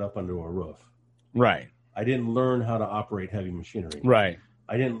 to put it up under a roof. Right. I didn't learn how to operate heavy machinery. Right.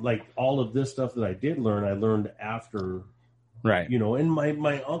 I didn't like all of this stuff that I did learn. I learned after. Right. And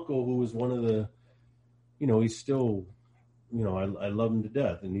my uncle, who was one of the, he's still, I love him to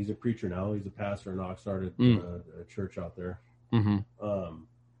death, and he's a preacher now. He's a pastor in Oxnard at a church out there. Mm-hmm.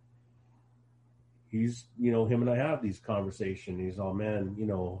 He's, him and I have these conversations. He's all, man,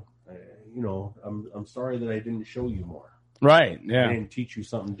 I'm sorry that I didn't show you more. Right. Yeah. I didn't teach you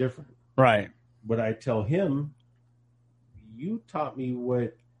something different. Right. But I tell him, you taught me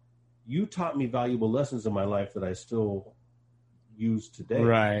valuable lessons in my life that I still use today.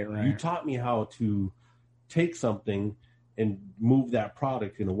 Right. You taught me how to take something and move that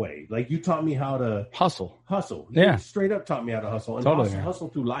product in a way. Like you taught me how to hustle. You straight up taught me how to hustle and hustle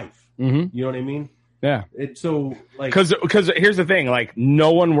through life. Mm-hmm. You know what I mean? Yeah. It's so like, cause here's the thing, like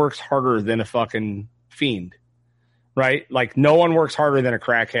no one works harder than a fucking fiend, right? Like no one works harder than a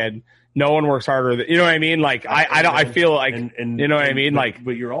crackhead. No one works harder than, you know what I mean? Like I feel like, you know what I mean?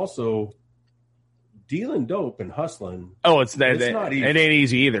 But you're also dealing dope and hustling. Oh, it's not easy. It ain't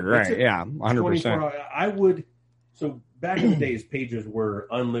easy either. Right. Yeah. 100%. So back in the days, pages were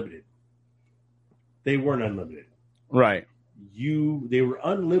unlimited. They weren't unlimited. Right. They were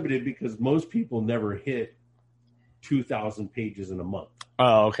unlimited because most people never hit 2,000 pages in a month.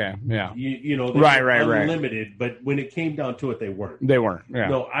 Oh, okay. Yeah. They were unlimited, but when it came down to it, they weren't. Yeah.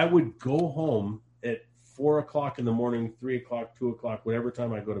 No, I would go home at 4:00 in the morning, 3:00, 2:00, whatever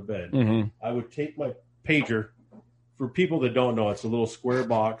time I go to bed. Mm-hmm. I would take my pager for people that don't know, it's a little square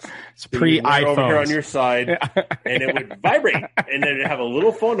box. It's pre-iPhone over here on your side, and it would vibrate, and then it'd have a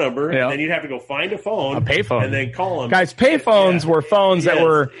little phone number, and then you'd have to go find a phone, a payphone, and then call them. Guys, payphones were phones that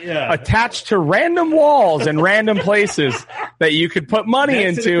were attached to random walls and random places that you could put money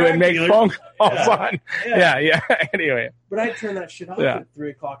into and make phone calls on. Yeah. Anyway, but I'd turn that shit off at 3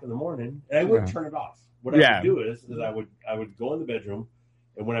 o'clock in the morning, and I wouldn't turn it off. What I would do is I would go in the bedroom,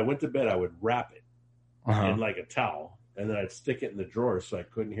 and when I went to bed, I would wrap it in like a towel, and then I'd stick it in the drawer so I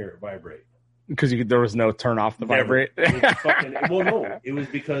couldn't hear it vibrate. Because there was no turn off the vibrate. Well, no, it was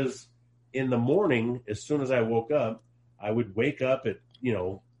because in the morning, as soon as I woke up, I would wake up at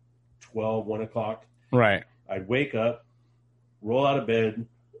 12, 1 o'clock. Right. I'd wake up, roll out of bed,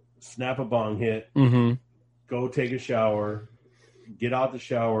 snap a bong hit, go take a shower, get out the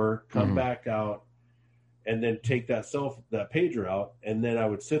shower, come back out, and then take that pager out, and then I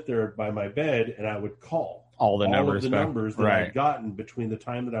would sit there by my bed and I would call all the numbers that I'd gotten between the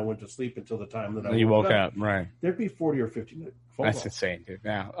time that I went to sleep until the time that I woke up. Right. There'd be 40 or 50 minutes. That's insane, dude.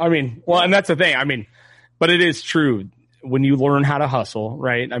 Yeah. I mean, well, and that's the thing. I mean, but it is true when you learn how to hustle,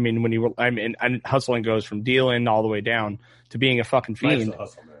 right? I mean, and hustling goes from dealing all the way down to being a fucking fiend.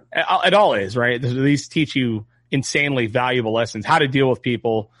 Hustle, man. It all is, right? These teach you insanely valuable lessons, how to deal with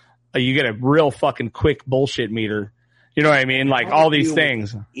people. You get a real fucking quick bullshit meter. You know what I mean? Like all these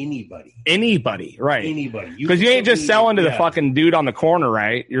things. Anybody, right? Anybody. Because you ain't just selling to the fucking dude on the corner,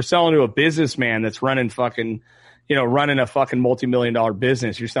 right? You're selling to a businessman that's running fucking, running a fucking multi-million-dollar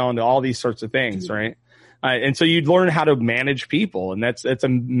business. You're selling to all these sorts of things, right? And so you'd learn how to manage people, and that's a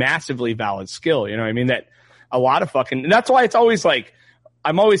massively valid skill. You know what I mean? That a lot of fucking, and that's why it's always like,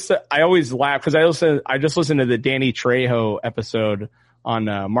 I always laugh because I just listened to the Danny Trejo episode on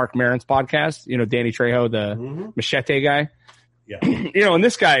Mark Maron's podcast. Danny Trejo, the machete guy. Yeah. And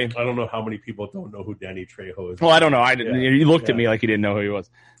this guy. I don't know how many people don't know who Danny Trejo is. Well, I don't know. I didn't. You looked at me like you didn't know who he was.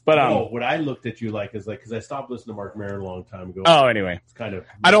 But what I looked at you like is like because I stopped listening to Mark Maron a long time ago. Oh, anyway, it's kind of.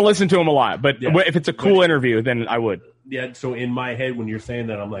 I don't listen to him a lot, but if it's a cool interview, then I would. Yeah. So in my head, when you're saying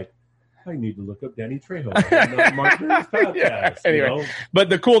that, I'm like, I need to look up Danny Trejo on Mark Maron's podcast. Anyway, but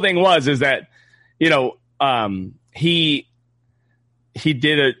the cool thing is that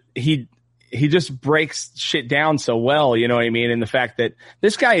he just breaks shit down so well, you know what I mean? And the fact that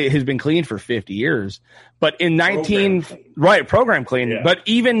this guy has been clean for 50 years, but in program clean, but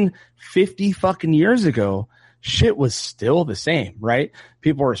even 50 fucking years ago, shit was still the same, right?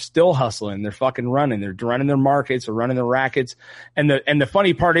 People are still hustling. They're fucking running. They're running their markets. They're running their rackets. And the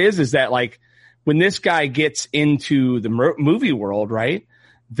funny part is that like when this guy gets into the movie world, right?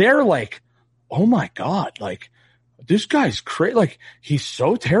 They're like, oh my God, like, this guy's crazy. Like, he's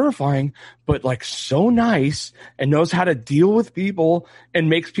so terrifying, but like so nice and knows how to deal with people and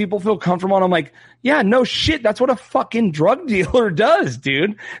makes people feel comfortable. And I'm like, yeah, no shit. That's what a fucking drug dealer does,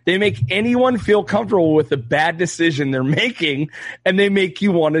 dude. They make anyone feel comfortable with the bad decision they're making and they make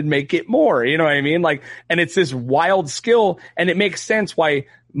you want to make it more. You know what I mean? Like, and it's this wild skill, and it makes sense why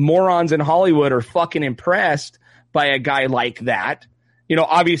morons in Hollywood are fucking impressed by a guy like that.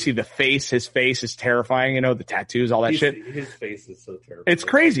 Obviously his face is terrifying, the tattoos, all that shit. His face is so terrible. It's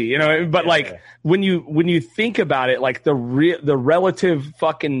crazy, but like when you think about it, like the relative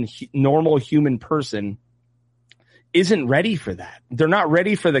fucking normal human person isn't ready for that. They're not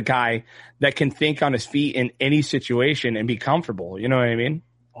ready for the guy that can think on his feet in any situation and be comfortable. You know what I mean?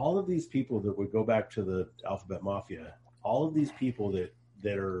 All of these people that would go back to the Alphabet Mafia, all of these people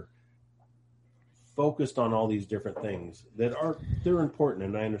that are focused on all these different things they're important,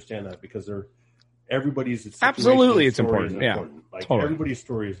 and I understand that because everybody's absolutely it's important. Yeah, like totally. Everybody's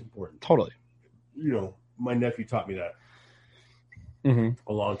story is important. Totally. My nephew taught me that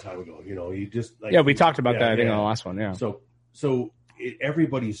a long time ago. He just like we talked about that I think on the last one. Yeah. So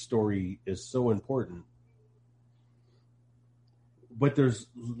everybody's story is so important, but there's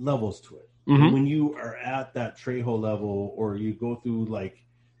levels to it. And when you are at that Trejo level, or you go through like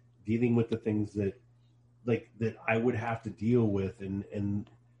dealing with the things that I would have to deal with, and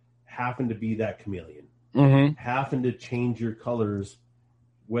having to be that chameleon, having to change your colors,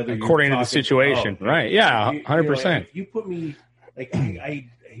 whether according to the situation, right? Yeah, 100%. If you put me like I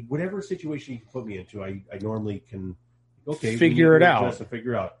whatever situation you can put me into, I normally can figure it out. Just to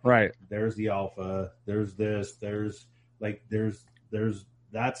figure out, right? There's the alpha. There's this. There's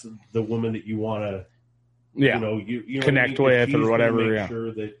that's the woman that you want to, you connect with or whatever. Make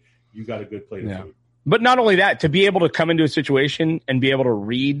sure that you got a good plate of food. But not only that, to be able to come into a situation and be able to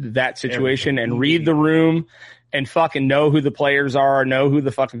read that situation and read the room and fucking know who the players are, know who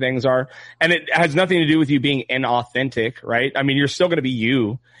the fucking things are. And it has nothing to do with you being inauthentic, right? I mean, you're still going to be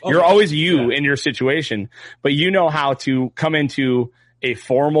you. Okay. You're always you in your situation, but you know how to come into a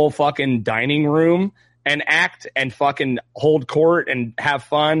formal fucking dining room and act and fucking hold court and have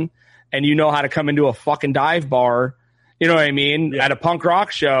fun. And you know how to come into a fucking dive bar, you know what I mean? At a punk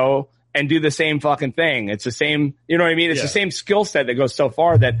rock show and do the same fucking thing. It's the same, you know what I mean? It's the same skill set that goes so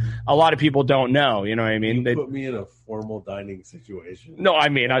far that a lot of people don't know, you know what I mean? You put me in a formal dining situation. No, I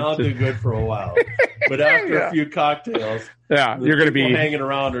mean, I'll do good for a while. But after a few cocktails, you're going to be hanging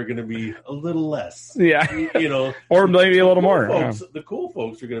around are going to be a little less. Yeah. You know, or maybe a little more. Folks, the cool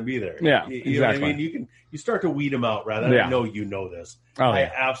folks are going to be there. Yeah. You know what I mean? You start to weed them out, rather. I know you know this. I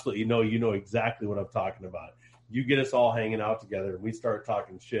absolutely know you know exactly what I'm talking about. You get us all hanging out together and we start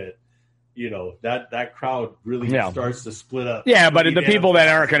talking shit. You know, that crowd really starts to split up. Yeah, but the people that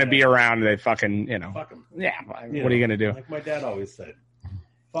aren't going to be around, they fucking, you know. Fuck them. Yeah, what are you going to do? Like my dad always said,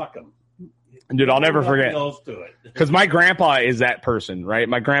 fuck them. Dude, I'll never forget. Because my grandpa is that person, right?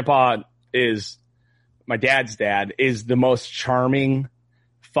 My grandpa is, my dad's dad, is the most charming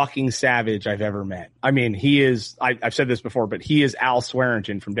fucking savage I've ever met. I mean, he is, I've said this before, but he is Al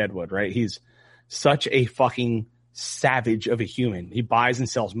Swearingen from Deadwood, right? He's such a fucking savage of a human. He buys and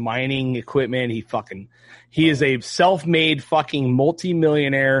sells mining equipment. He is a self-made fucking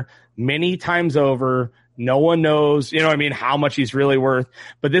multimillionaire many times over. No one knows, you know what I mean, how much he's really worth.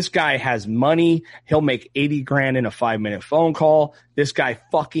 But this guy has money. He'll make 80 grand in a 5-minute phone call. This guy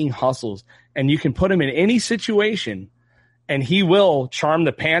fucking hustles. And you can put him in any situation and he will charm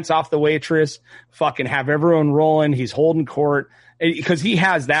the pants off the waitress, fucking have everyone rolling. He's holding court because he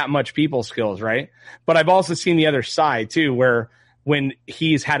has that much people skills, right? But I've also seen the other side too, where when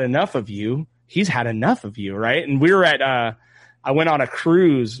he's had enough of you, right? And we were at, I went on a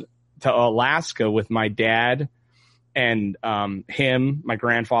cruise to Alaska with my dad and him, my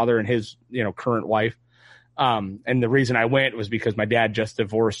grandfather, and his, you know, current wife. And the reason I went was because my dad just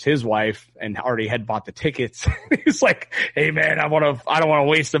divorced his wife and already had bought the tickets. He's like, "Hey man, I don't want to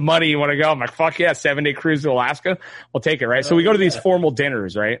waste the money. You want to go?" I'm like, "Fuck yeah, 7-day cruise to Alaska. We'll take it." Right. So we go to these formal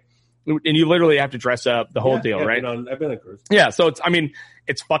dinners, right? And you literally have to dress up, the whole deal, right? I've been on a cruise. Yeah. So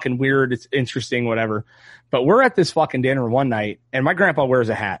it's fucking weird. It's interesting, whatever. But we're at this fucking dinner one night and my grandpa wears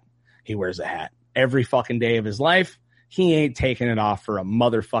a hat. He wears a hat every fucking day of his life. He ain't taking it off for a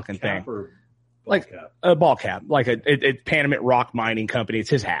motherfucking thing. Like a ball cap, like a Panamint Rock Mining Company. It's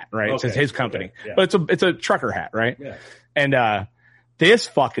his hat, right? Okay. It's his company, but it's a trucker hat, right? Yeah. And this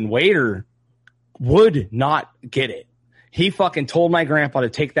fucking waiter would not get it. He fucking told my grandpa to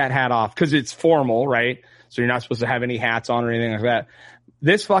take that hat off because it's formal, right? So you're not supposed to have any hats on or anything like that.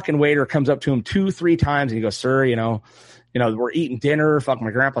 This fucking waiter comes up to him 2-3 times and he goes, "Sir, you know, we're eating dinner. Fuck,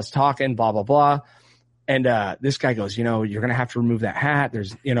 my grandpa's talking, blah blah blah." And this guy goes, "You know, you're gonna have to remove that hat.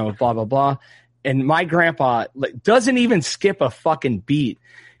 There's, you know, blah blah blah." And my grandpa doesn't even skip a fucking beat.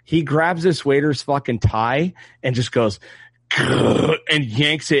 He grabs this waiter's fucking tie and just goes and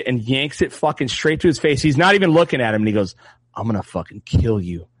yanks it fucking straight to his face. He's not even looking at him. And he goes, "I'm going to fucking kill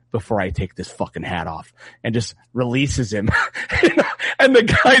you before I take this fucking hat off," and just releases him. And the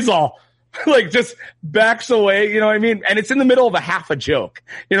guy's all like just backs away, you know what I mean? And it's in the middle of a joke.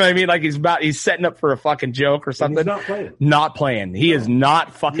 You know what I mean? Like he's setting up for a fucking joke or something. And he's not playing. He is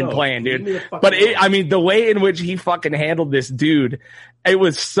not fucking playing, dude. But the way in which he fucking handled this dude, it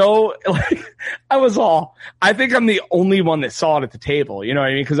was so like, I think I'm the only one that saw it at the table. You know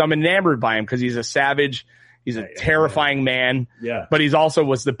what I mean? Cause I'm enamored by him because he's a savage. He's a terrifying man. Yeah. But he's also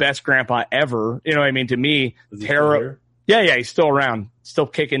was the best grandpa ever. You know what I mean? To me, terror. Yeah, he's still around, still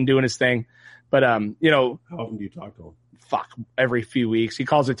kicking, doing his thing. But, you know. How often do you talk to him? Fuck, every few weeks. He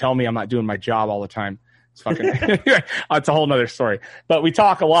calls to tell me I'm not doing my job all the time. It's fucking, it's a whole nother story. But we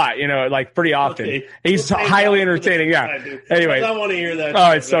talk a lot, you know, like pretty often. Okay. He's highly entertaining, yeah. Anyway. I want to hear that.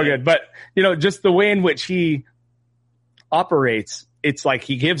 Oh, it's so good. But, you know, just the way in which he operates, it's like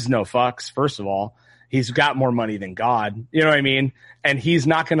he gives no fucks, first of all. He's got more money than God. You know what I mean? And he's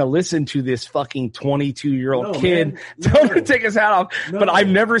not going to listen to this fucking 22-year-old kid tell him to take his hat off. No. But I've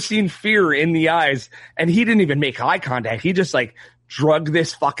never seen fear in the eyes. And he didn't even make eye contact. He just like drug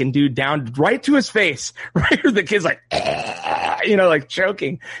this fucking dude down right to his face. Right where the kid's like, you know, like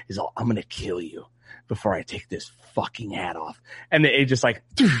choking. He's all, "I'm going to kill you before I take this fucking hat off." And they just like,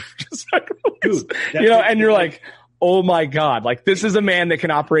 dude, you know, and you're like, oh my God, like this is a man that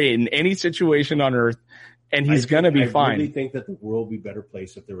can operate in any situation on earth and he's going to be fine. I really think that the world would be a better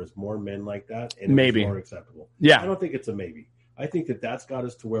place if there was more men like that and maybe it was more acceptable. Yeah. I don't think it's a maybe. I think that that's got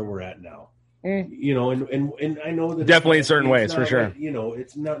us to where we're at now. You know, and I know that definitely in certain ways, for sure. You know,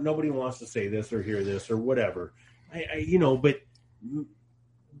 it's not, nobody wants to say this or hear this or whatever. I you know, but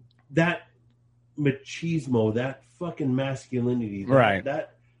that machismo, that fucking masculinity,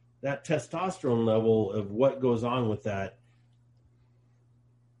 that testosterone level of what goes on with that,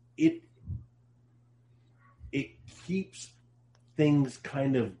 it keeps things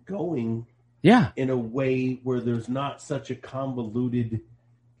kind of going in a way where there's not such a convoluted,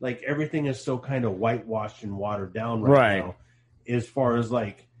 like everything is so kind of whitewashed and watered down right now, as far as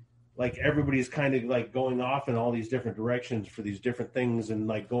like everybody's kind of like going off in all these different directions for these different things, and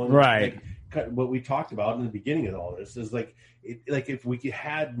like going like what we talked about in the beginning of all this is like if we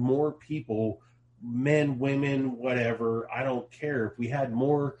had more people, men, women, whatever, I don't care, if we had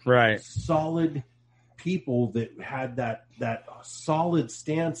more solid people that had that solid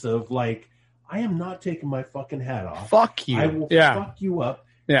stance of like, I am not taking my fucking hat off. Fuck you. I will fuck you up.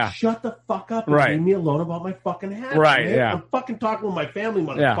 Yeah. Shut the fuck up and leave me alone about my fucking hat. Right. Man. Yeah. I'm fucking talking with my family,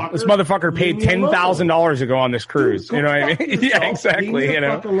 motherfucker. Yeah. This motherfucker paid $10,000 to go on this cruise. Dude, you know what I mean? Yeah, exactly. Leave me you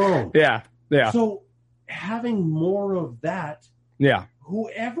know. Fuck alone. Yeah. Yeah. So having more of that. Yeah.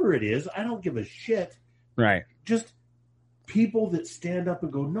 Whoever it is, I don't give a shit. Right. Just people that stand up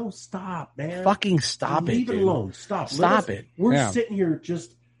and go, no, stop, man. Fucking stop it. Leave it alone. Stop. Stop it. We're sitting here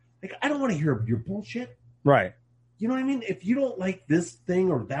just like, I don't want to hear your bullshit. Right. You know what I mean? If you don't like this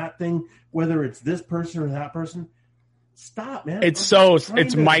thing or that thing, whether it's this person or that person, stop, man.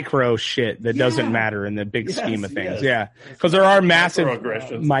 It's micro shit that doesn't matter in the big scheme of things. Yeah. Because there are massive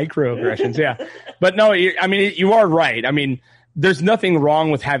microaggressions. Yeah. But no, I mean, you are right. I mean, there's nothing wrong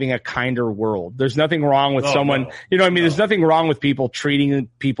with having a kinder world. There's nothing wrong with someone, you know what I mean? There's nothing wrong with people treating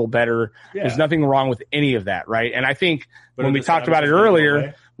people better. Yeah. There's nothing wrong with any of that, right? And I think when we talked about it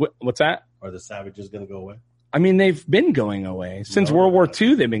earlier, what's that? Are the savages going to go away? I mean, they've been going away. Since World War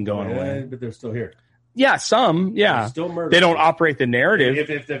II, they've been going away. But they're still here. Yeah, some, yeah. Still murder. They don't operate the narrative.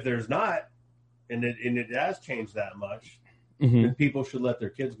 If there's not, and it has changed that much, then people should let their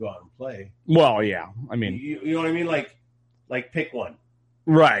kids go out and play. Well, yeah. I mean, you know what I mean? Like pick one.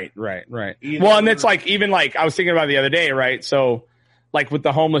 Right. Well, and it's like, even like I was thinking about it the other day, right? So like with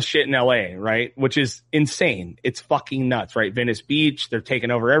the homeless shit in LA, right? Which is insane. It's fucking nuts, right? Venice Beach, they're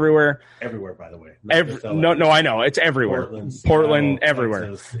taking over everywhere. Everywhere, by the way. No, I know. It's everywhere. Portland,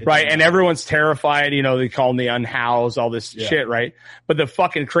 everywhere. Texas, right? And everyone's terrified, you know, they call them the unhoused, all this shit, right? But the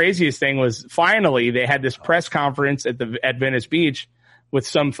fucking craziest thing was finally they had this press conference at Venice Beach with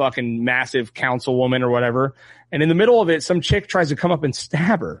some fucking massive councilwoman or whatever. And in the middle of it, some chick tries to come up and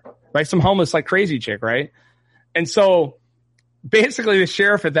stab her, right? Some homeless, like crazy chick, right? And so basically the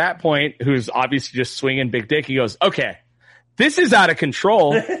sheriff at that point, who's obviously just swinging big dick, he goes, okay, this is out of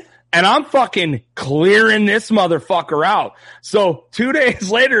control and I'm fucking clearing this motherfucker out. So 2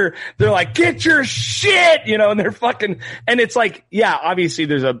 days later, they're like, get your shit, you know, and they're fucking, and it's like, yeah, obviously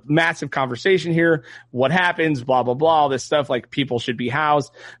there's a massive conversation here. What happens, blah, blah, blah, all this stuff, like people should be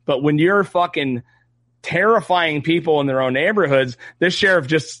housed. But when you're fucking terrifying people in their own neighborhoods, this sheriff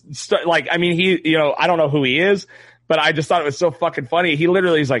just I mean, he, you know, I don't know who he is, but I just thought it was so fucking funny. He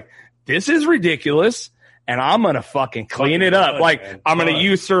literally is like, this is ridiculous, and I'm going to fucking clean it up. Like, man. I'm going to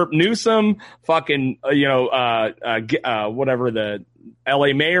usurp Newsom, fucking, whatever the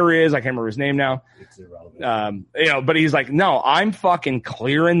LA mayor is. I can't remember his name now. It's irrelevant. You know, but he's like, no, I'm fucking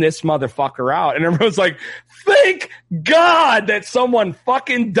clearing this motherfucker out. And everyone's like, thank God that someone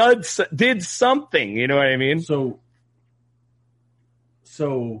fucking did something. You know what I mean? So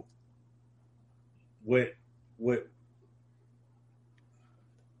what,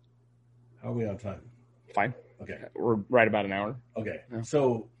 how are we on time? Fine. Okay. We're right about an hour. Okay. Yeah.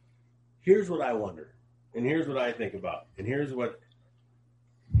 So here's what I wonder, and here's what I think about, and here's what,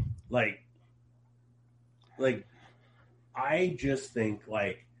 like I just think,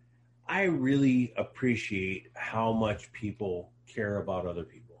 like, I really appreciate how much people care about other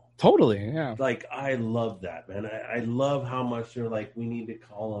people. Totally, yeah. Like, I love that, man. I love how much they're like, we need to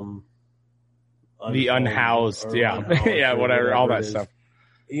call them the unhoused, yeah. Unhoused yeah, whatever, all that stuff.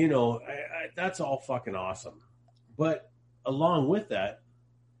 You know, that's all fucking awesome. But along with that,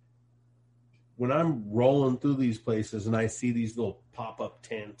 when I'm rolling through these places and I see these little pop-up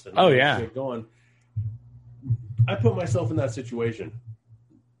tents and shit going, I put myself in that situation.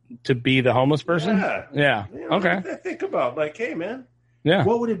 To be the homeless person? Yeah. You know, okay. I think about, like, hey, man,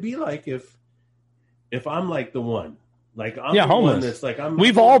 what would it be like if I'm like the one? Like, I'm the homeless. One that's like,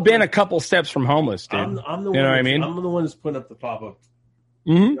 we've all been a couple steps from homeless, dude. I'm the you one know what I mean? I'm the one that's putting up the pop-up.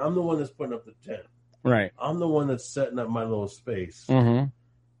 Mm-hmm. I'm the one that's putting up the tent. Right. I'm the one that's setting up my little space. Mm-hmm.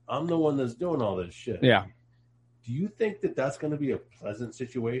 I'm the one that's doing all this shit. Yeah. Do you think that that's going to be a pleasant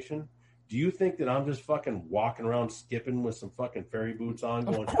situation? Do you think that I'm just fucking walking around skipping with some fucking fairy boots on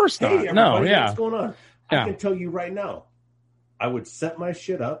going, of course not. Hey, No, yeah. What's going on? Yeah. I can tell you right now, I would set my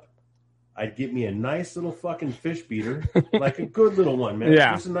shit up. I'd get me a nice little fucking fish beater, like a good little one, man.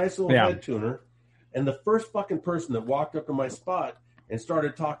 Yeah. Just a nice little head tuner. And the first fucking person that walked up to my spot and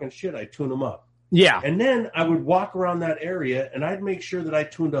started talking shit, I'd tune them up. Yeah. And then I would walk around that area and I'd make sure that I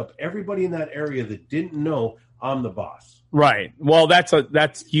tuned up everybody in that area that didn't know I'm the boss. Right. Well, that's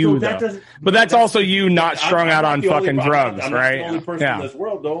you, so though. But that's also you not strung out on fucking drugs, I'm right? not the only person in this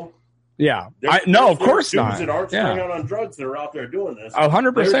world, though. Yeah. Of course dudes not. That aren't strung out on drugs that are out there doing this.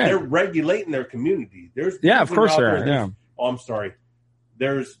 100%. They're regulating their community. There's of course there are. Yeah. Oh, I'm sorry.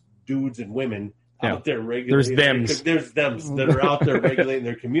 There's dudes and women out there regulating. There's thems. There's thems that are out there regulating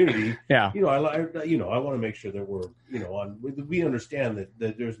their community. Yeah. I want to make sure that we're, we understand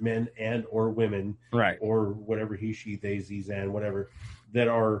that there's men and or women, right, or whatever he, she, they, z's, and whatever, that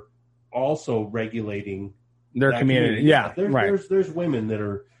are also regulating their community. Yeah. There's women that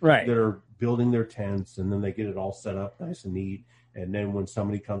are right that are building their tents and then they get it all set up nice and neat. And then when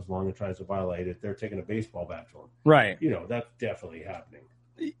somebody comes along and tries to violate it, they're taking a baseball bat to them. Right. That's definitely happening.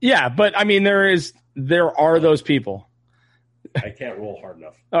 Yeah, but I mean, there are those people. I can't roll hard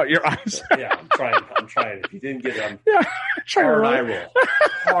enough. Oh, your eyes. Yeah, I'm trying. If you didn't get it, hard eye roll.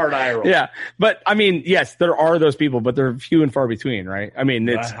 Hard eye roll. Yeah, but I mean, yes, there are those people, but they're few and far between, right? I mean,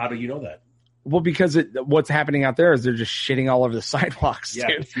 how do you know that? Well, because what's happening out there is they're just shitting all over the sidewalks. Yeah,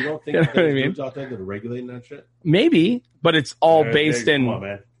 dude. but you don't think there's dudes out there that are regulating that shit? Maybe, but it's all based in. Come on,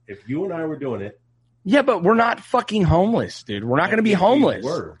 man. If you and I were doing it. Yeah, but we're not fucking homeless, dude. We're not going to be homeless.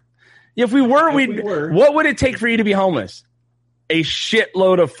 If we were, what would it take for you to be homeless? A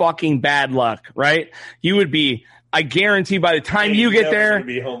shitload of fucking bad luck, right? You would be, I guarantee by the time you get there,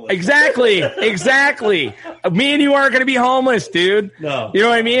 exactly. Me and you aren't going to be homeless, dude. No. You know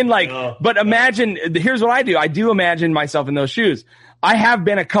what I mean? But imagine, here's what I do. I do imagine myself in those shoes. I have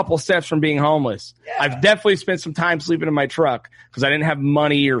been a couple steps from being homeless. Yeah. I've definitely spent some time sleeping in my truck because I didn't have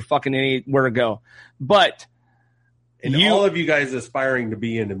money or fucking anywhere to go. But all of you guys aspiring to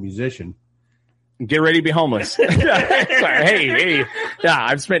be a musician, get ready to be homeless. hey. Yeah,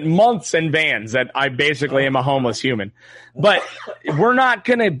 I've spent months in vans that I basically am a homeless human. But we're not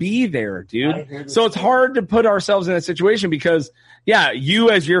going to be there, dude. So it's hard to put ourselves in a situation because, you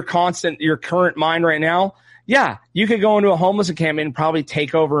as your current mind right now, you could go into a homeless encampment and probably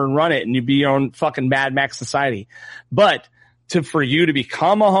take over and run it and you'd be your own fucking Mad Max society. But for you to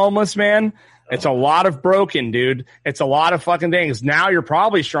become a homeless man, it's a lot of broken, dude. It's a lot of fucking things. Now you're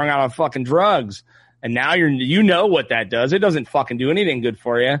probably strung out on fucking drugs. And now you know what that does. It doesn't fucking do anything good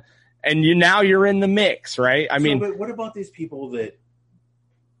for you. And now you're in the mix, right? I mean, but what about these people that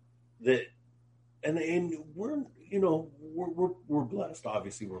and we're we're blessed.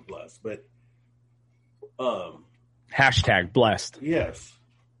 Obviously we're blessed, but hashtag blessed. Yes.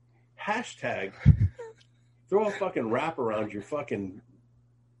 Hashtag throw a fucking wrap around your fucking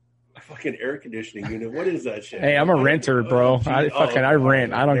air conditioning unit. What is that shit? Hey, I'm a renter, bro. I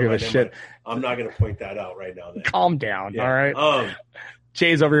rent. I don't give a shit. I'm not going to point that out right now. Then. Calm down. Yeah. All right.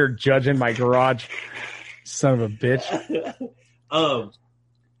 Jay's over here judging my garage. Son of a bitch.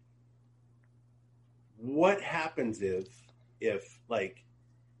 What happens if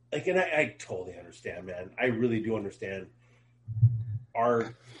and I totally understand, man. I really do understand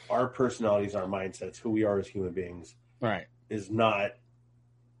our personalities, our mindsets, who we are as human beings. Right. It's not,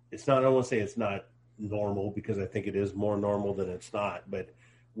 I don't want to say it's not normal because I think it is more normal than it's not, but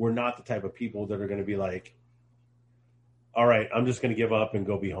we're not the type of people that are going to be like, all right, I'm just going to give up and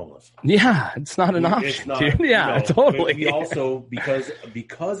go be homeless. Yeah, it's not an option. It's not, dude. Yeah, totally. We also,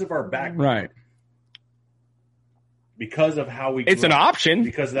 because of our background, right? Because of how we, it's an option.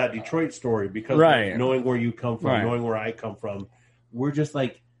 Because of that Detroit story. Because of knowing where you come from, knowing where I come from, we're just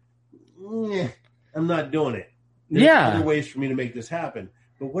like, I'm not doing it. There's other ways for me to make this happen.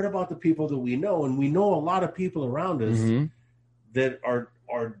 But what about the people that we know? And we know a lot of people around us that are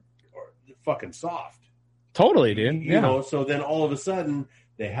fucking soft. Totally, dude. You know, so then all of a sudden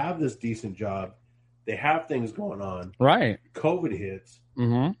they have this decent job. They have things going on. Right. COVID hits.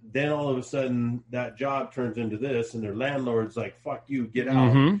 Mm-hmm. Then all of a sudden that job turns into this and their landlord's like, fuck you, get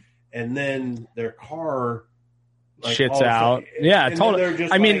out. And then their car shits out. Yeah, totally.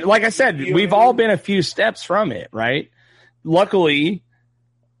 I mean, like I said, we've all been a few steps from it, right? Luckily,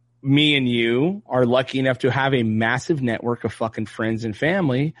 me and you are lucky enough to have a massive network of fucking friends and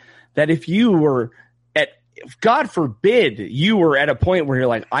family that if you were God forbid you were at a point where you're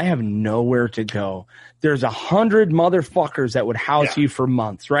like, I have nowhere to go. there's 100 motherfuckers that would house you for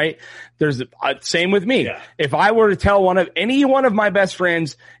months, right? There's same with me. Yeah. If I were to tell any one of my best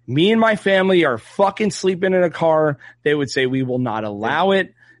friends, me and my family are fucking sleeping in a car, they would say, we will not allow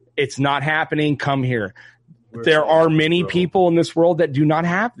it. It's not happening. Come here. There are many people in this world that do not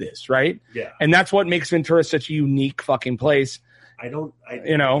have this, right? Yeah. And that's what makes Ventura such a unique fucking place. I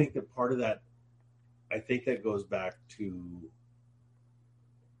think that part of that, I think that goes back to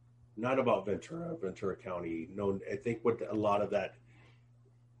not about Ventura County. No, I think what a lot of that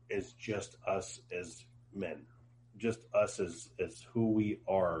is just us as men, just us as who we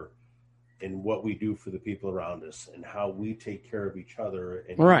are and what we do for the people around us and how we take care of each other.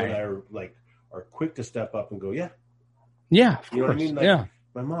 And are quick to step up and go, yeah, you know what I mean? Like,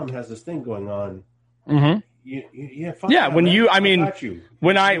 my mom has this thing going on. Mm-hmm.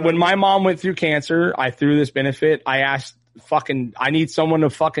 When my mom went through cancer, I threw this benefit. I asked I need someone to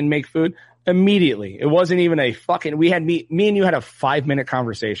fucking make food immediately. It wasn't even me and you had a 5-minute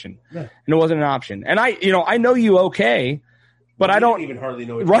conversation and it wasn't an option. And I know you okay, but I don't even hardly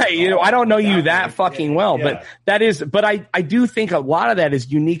know. Right. I don't know you that fucking well, but I do think a lot of that is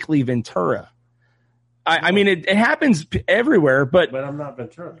uniquely Ventura. I mean, it happens everywhere, but I'm not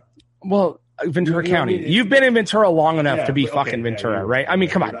Ventura. Well, Ventura County. You've been in Ventura long enough to be fucking Ventura, right? I mean,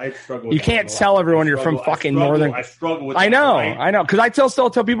 come on. You can't tell everyone you're from fucking northern. I struggle with I know. Because I still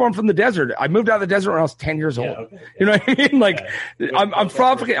tell people I'm from the desert. I moved out of the desert when I was 10 years old. You know what I mean? Like, I'm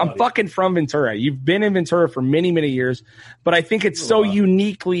fucking from Ventura. You've been in Ventura for many, many years, but I think it's so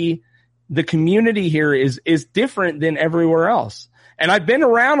uniquely, the community here is different than everywhere else. And I've been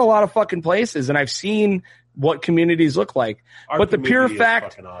around a lot of fucking places and I've seen what communities look like. But the pure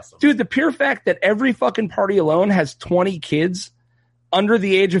fact, awesome. Dude, the pure fact that every fucking party alone has 20 kids under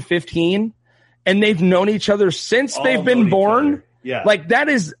the age of 15 and they've known each other since they've been born. Yeah. Like that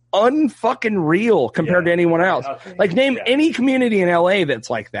is unfucking real compared to anyone else. Okay. Like name any community in LA that's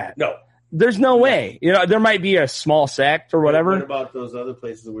like that. No. There's no way. There might be a small sect or whatever. What about those other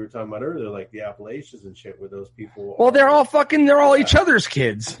places that we were talking about earlier, like the Appalachians and shit, where those people? Well, they're all each other's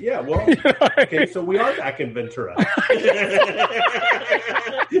kids. Yeah, well, okay, so we are back in Ventura.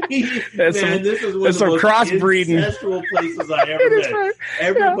 This is one of the most ancestral places I ever met. Right.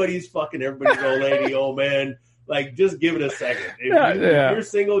 Everybody's fucking everybody's old lady, old man. Like, just give it a second. If you're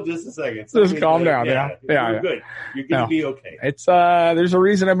single, just a second. Just calm down. Yeah. You're good. You're going to be okay. It's there's a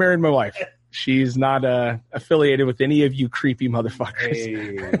reason I married my wife. She's not affiliated with any of you creepy motherfuckers.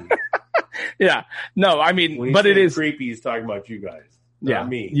 Hey. Yeah. No, I mean, but it is creepy. He's talking about you guys. Not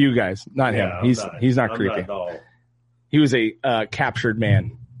me. You guys, not him. He's not creepy. He was a captured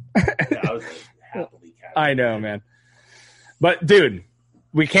man. I was happily captured. I know, man. But dude,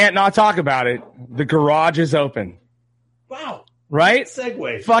 we can't not talk about it. The garage is open. Wow. Right?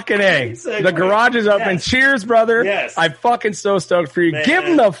 Segue. Fucking A. The garage is open. Yes. Cheers, brother. Yes. I'm fucking so stoked for you. Man. Give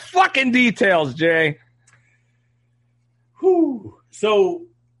them the fucking details, Jay. Whew. So,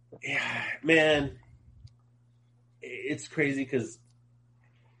 man, it's crazy because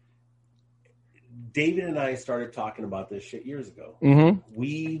David and I started talking about this shit years ago. Mm-hmm.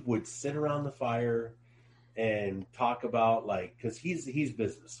 We would sit around the fire and talk about, like, because he's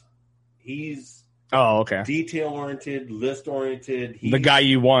business. He's detail oriented, list oriented. The guy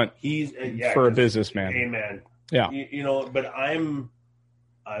you want. He's for a businessman. Amen. Yeah. But I'm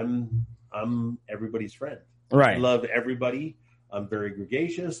everybody's friend. Right. I love everybody. I'm very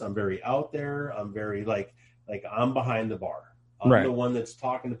gregarious. I'm very out there. I'm very like I'm behind the bar. I'm the one that's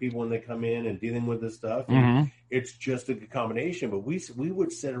talking to people when they come in and dealing with this stuff. Mm-hmm. It's just a good combination. But we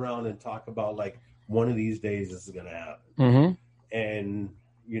would sit around and talk about, like, one of these days this is going to happen. Mm-hmm. And,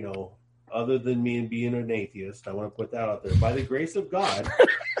 other than me being an atheist, I want to put that out there. By the grace of God,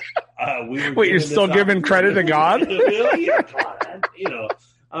 we were. Wait, you're still giving credit to God? Really? Yeah,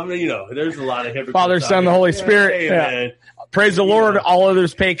 there's a lot of hypocrites. Father, Son, the Holy Spirit. Hey, man. Praise the Lord. All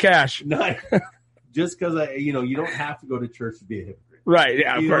others pay cash. Just because you don't have to go to church to be a hypocrite. Right.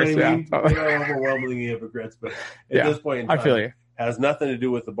 Yeah. Of course. Yeah. We are overwhelmingly hypocrites, but at this point in time, I feel you. Has nothing to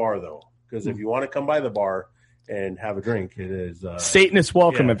do with the bar, though. Because if you want to come by the bar and have a drink, it is Satanists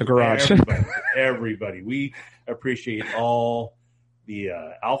welcome at the garage. Everybody. We appreciate all the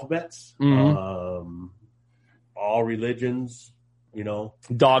alphabets, mm-hmm. all religions.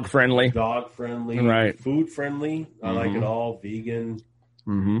 Dog friendly, right? Food friendly. Mm-hmm. I like it all. Vegan.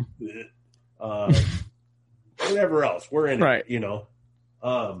 Mm-hmm. Whatever else, we're in right. it.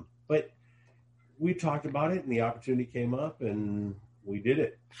 But we talked about it, and the opportunity came up, and we did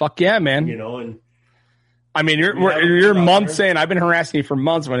it. Fuck yeah, man. And I mean, you're months in. I've been harassing you for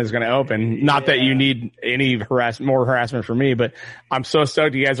months when it's going to open. Not that you need any more harassment from me, but I'm so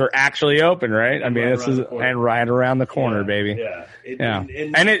stoked you guys are actually open, right? I mean, this is right around the corner, baby. Yeah.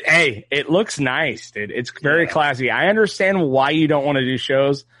 It looks nice, dude. It's very classy. I understand why you don't want to do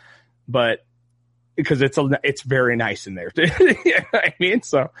shows, but because it's very nice in there. You know what I mean?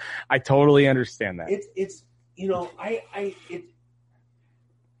 So I totally understand that. It's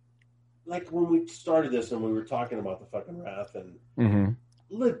like when we started this and we were talking about the fucking Wrath, and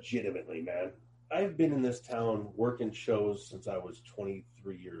legitimately, man, I've been in this town working shows since I was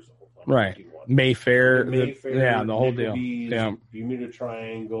 23 years old. Right. 51. Mayfair, the whole deal. Yeah. Bermuda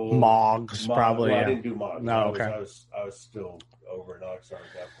Triangle. Moggs, probably. Well, I didn't do Moggs. No, okay. I was still over in Oxnard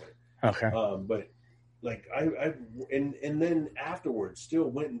at that Okay. point. But like I then afterwards still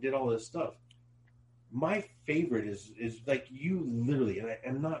went and did all this stuff. My favorite is like you literally, and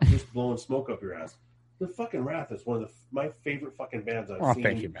I'm not just blowing smoke up your ass. The fucking Wrath is one of my favorite fucking bands I've seen. Oh,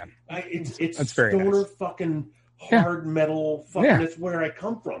 thank you, man. It's stoner nice. Fucking hard metal. Fucking that's where I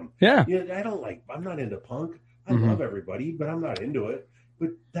come from. Yeah. I'm not into punk. I love everybody, but I'm not into it. But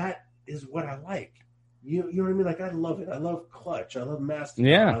that is what I like. You know what I mean? Like I love it. I love Clutch. I love Mastodon.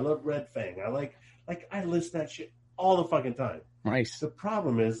 Yeah. I love Red Fang. I list that shit all the fucking time. Nice. The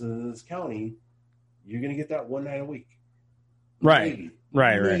problem is in this county, you're going to get that one night a week. Right. Maybe.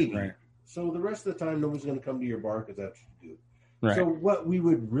 Right. So the rest of the time, nobody's going to come to your bar because that's what you do. Right. So what we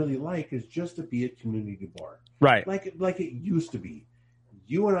would really like is just to be a community bar. Right. Like it used to be.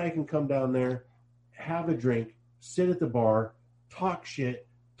 You and I can come down there, have a drink, sit at the bar, talk shit,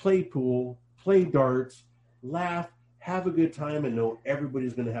 play pool, play darts, laugh, have a good time, and know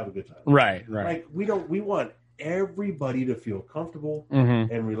everybody's going to have a good time. Right. Like we want everybody to feel comfortable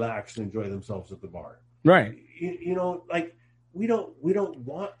and relax and enjoy themselves at the bar. Right. You know, like we don't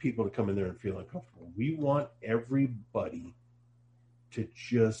want people to come in there and feel uncomfortable. We want everybody to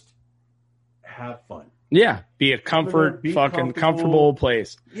just have fun. Yeah. Be a comfortable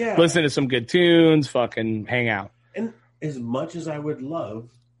place. Yeah. Listen to some good tunes, fucking hang out. And as much as I would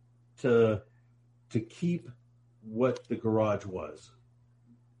love to keep what the garage was,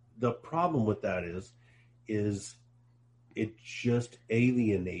 the problem with that is it just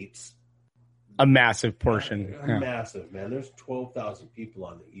alienates a massive portion. Massive, man. There's 12,000 people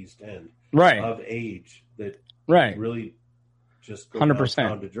on the East End of age that really just go 100%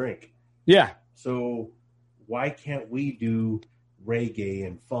 downtown to drink. Yeah. So why can't we do reggae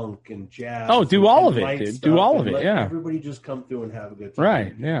and funk and jazz? Oh, do all of it, dude. Do all of it, yeah. Everybody just come through and have a good time.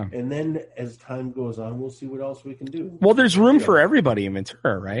 Right, yeah. And then as time goes on, we'll see what else we can do. Well, there's room for everybody in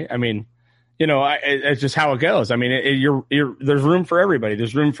Ventura, right? I mean, you know, it's just how it goes. I mean, there's room for everybody.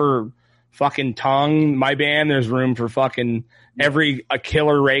 There's room for fucking Tongue, my band. There's room for fucking a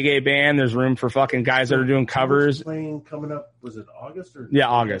killer reggae band. There's room for fucking guys that are doing covers. Playing coming up, was it August or? Yeah,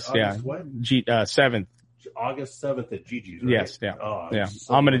 August what? 7th. August 7th at Gigi's, right? Yes, yeah. Oh, yeah.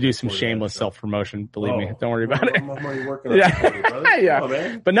 I'm going to do some shameless self-promotion. Believe me. Don't worry about it. I'm already working on it for you, brother. Yeah. Come on,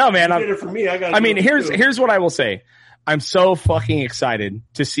 man. But no, man. You did it for me. Here's what I will say. I'm so fucking excited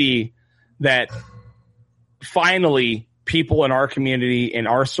to see that finally people in our community, in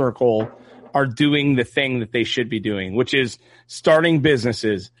our circle, are doing the thing that they should be doing, which is starting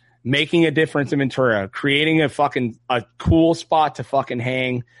businesses, making a difference in Ventura, creating a cool spot to fucking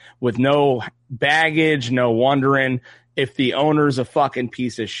hang with no baggage, no wondering if the owner's a fucking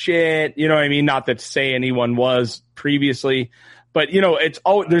piece of shit. You know what I mean? Not that to say anyone was previously, but you know,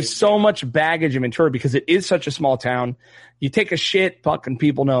 there's so much baggage in Ventura because it is such a small town. You take a shit, fucking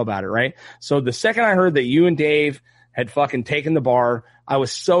people know about it, right? So the second I heard that you and Dave had fucking taken the bar, I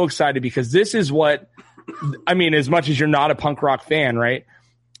was so excited because this is what, I mean, as much as you're not a punk rock fan, right?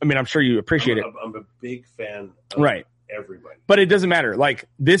 I mean, I'm sure you appreciate it. I'm a big fan of everybody. But it doesn't matter. Like,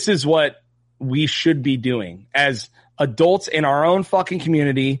 this is what we should be doing as adults in our own fucking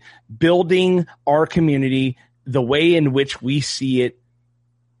community, building our community the way in which we see it,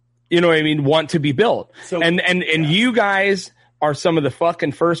 you know what I mean, want to be built. So, and you guys are some of the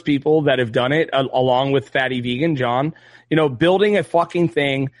fucking first people that have done it, along with Fatty Vegan, John, you know, building a fucking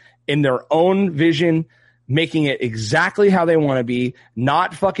thing in their own vision, making it exactly how they want to be,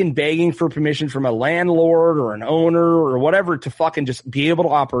 not fucking begging for permission from a landlord or an owner or whatever to fucking just be able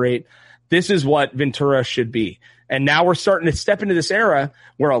to operate. This is what Ventura should be. And now we're starting to step into this era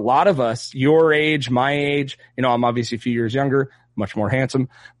where a lot of us, your age, my age, you know, I'm obviously a few years younger, much more handsome,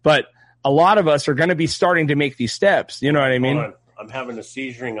 but a lot of us are going to be starting to make these steps. You know what I mean? Hold on. I'm having a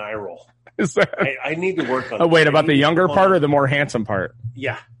seizuring eye roll. I need to work on it. Oh, wait, about the younger part or the more handsome part?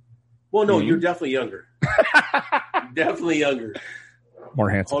 Yeah. Well, no, you're definitely younger. Definitely younger. More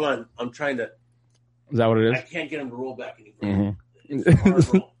handsome. Hold on. I'm trying to. Is that what it is? I can't get him to roll back anymore.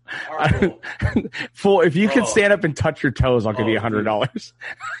 It's a hard roll. Full. If you can stand up and touch your toes, I'll give you $100.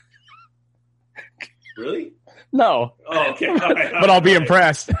 Really? No. Oh, okay. All right, but I'll be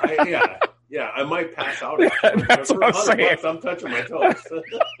impressed. Yeah, I might pass out. That's what I'm saying. I'm touching my toes.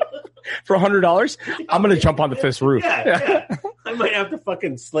 For $100, I'm going to jump on this roof. Yeah. I might have to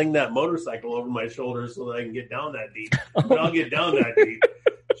fucking sling that motorcycle over my shoulders so that I can get down that deep. But I'll get down that deep.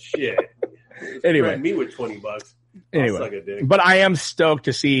 Shit. Anyway, me with $20. Anyway, suck a dick. But I am stoked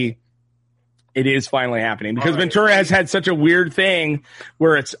to see it is finally happening because Ventura has had such a weird thing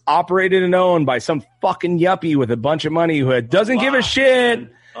where it's operated and owned by some fucking yuppie with a bunch of money who doesn't give a shit.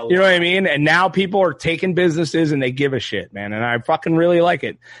 You know what I mean? And now people are taking businesses and they give a shit, man. And I fucking really like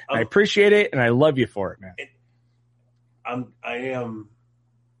it. I appreciate it and I love you for it, man.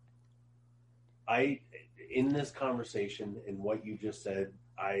 In this conversation and what you just said,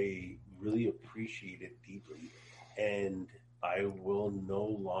 I really appreciate it deeply. And I will no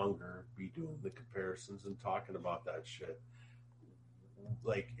longer be doing the comparisons and talking about that shit.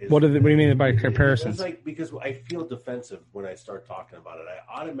 Like, what do you mean by comparisons? It's like, because I feel defensive when I start talking about it.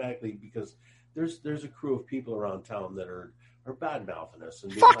 I automatically, because there's a crew of people around town that are bad mouthing us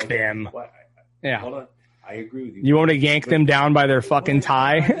and fuck them. Yeah, hold on. I agree with you. You want to yank them down by their fucking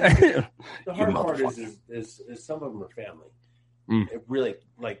tie? The hard part is some of them are family. Really,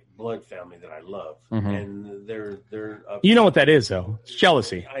 like blood family that I love, and they're. You know what that is, though? It's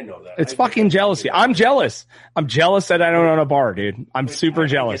jealousy. I know that. It's fucking jealousy. I'm jealous. I'm jealous that I don't own a bar, dude. I'm super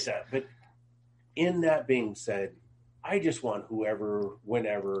jealous. That. But in that being said, I just want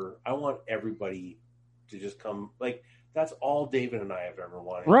whenever, I want everybody to just come. Like, that's all David and I have ever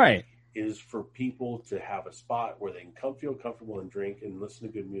wanted. Right. Is for people to have a spot where they can feel comfortable and drink and listen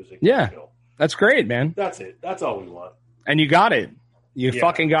to good music. Yeah. That's great, man. That's it. That's all we want. And you got it. You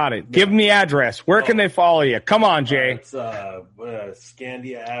fucking got it. Give them the address. Where can they follow you? Come on, Jay. It's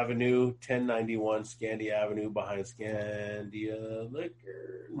Scandia Avenue, 1091 Scandia Avenue, behind Scandia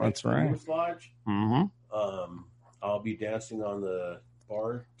Liquor. That's right. Lodge. I'll be dancing on the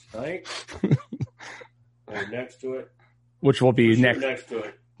bar tonight. Or next to it. Which will be next to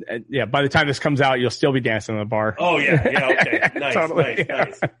it. Yeah, by the time this comes out, you'll still be dancing in the bar. Oh, yeah. Okay. Nice, totally,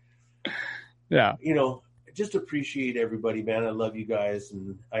 nice. Yeah. You know, just appreciate everybody, man. I love you guys,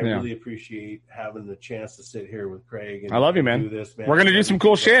 and I really appreciate having the chance to sit here with Craig. And I love you, man. Do this, man. We're gonna do some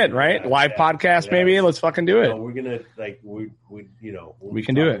cool shit, right? Live podcast, maybe. Let's fucking do it. We're gonna we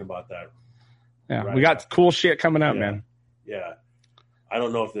can do it about that. Yeah, right, we got cool shit coming up, man. Yeah, I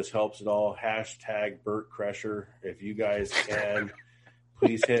don't know if this helps at all. Hashtag Bert Kresher. If you guys can,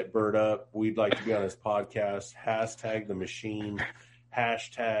 please hit Bert up. We'd like to be on his podcast. Hashtag the machine.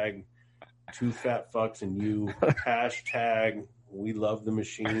 Hashtag Two Fat Fucks and You. Hashtag We Love the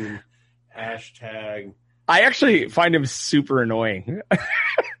Machine. Hashtag I actually find him super annoying.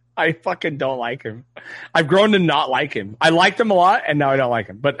 I fucking don't like him. I've grown to not like him. I liked him a lot, and now I don't like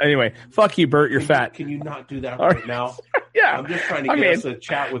him. But anyway, fuck you, Bert. You're fat. Can you not do that right now? Yeah. I'm just trying to get us a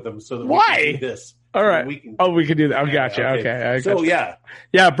chat with him so that we can do this. All right. We can do that. Oh, gotcha. Okay.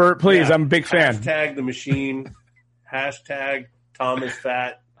 Yeah, Bert, please. I'm a big fan. Hashtag the machine. Hashtag Tom is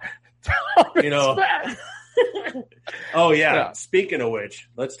fat. Oh yeah. Speaking of which,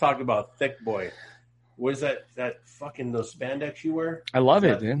 let's talk about Thick Boy. What is that fucking those spandex you wear? I love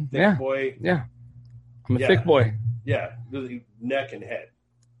it, dude. Thick Boy. Yeah. I'm a thick boy. Yeah. Really neck and head.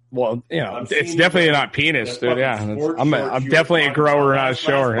 Well, it's definitely not penis, dude. Yeah, I'm definitely a grower, not a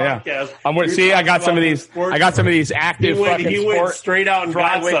shower. Yeah, I got some of these. I got some of these active. He went straight out and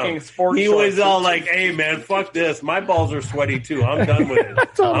got some. He was all like, "Hey, man, fuck this. My balls are sweaty too. I'm done with it.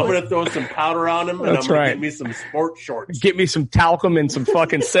 I'm gonna throw some powder on them, and I'm gonna get me some sport shorts. Get me some talcum and some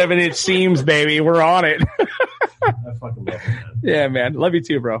fucking 7-inch seams, baby. We're on it." I fucking love it, man. Yeah, man. Love you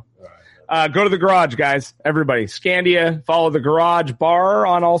too, bro. Go to the garage, guys. Everybody. Scandia. Follow the Garage Bar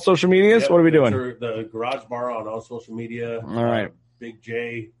on all social medias. What are we doing? The Garage Bar on all social media. All right. Big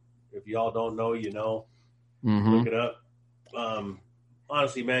J. If y'all don't know, you know. Look it up.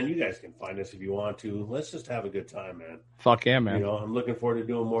 Honestly, man, you guys can find us if you want to. Let's just have a good time, man. Fuck yeah, man. I'm looking forward to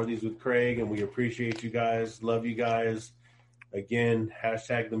doing more of these with Craig, and we appreciate you guys. Love you guys. Again,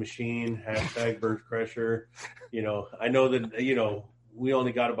 hashtag the machine. Hashtag Bert Kresher. I know that, we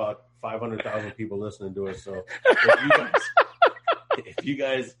only got about 500,000 people listening to us. So if you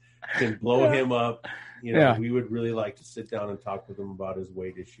guys can blow him up, we would really like to sit down and talk with him about his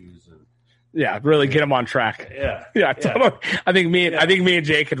weight issues and really get him on track. Yeah. Totally. I think me and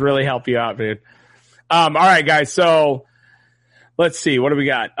Jay could really help you out, dude. All right, guys. So Let's see. What do we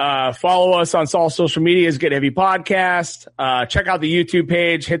got? Follow us on all social medias, Get Heavy Podcast. Check out the YouTube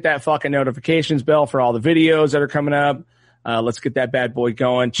page. Hit that fucking notifications bell for all the videos that are coming up. Let's get that bad boy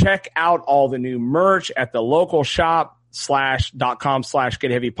going. Check out all the new merch at the local shop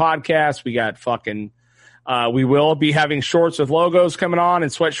 /.com/Get Heavy Podcast. We got fucking, we will be having shorts with logos coming on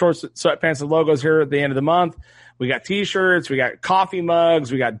and sweatpants with logos here at the end of the month. We got t-shirts, we got coffee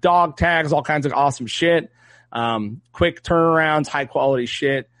mugs, we got dog tags, all kinds of awesome shit. Quick turnarounds, high quality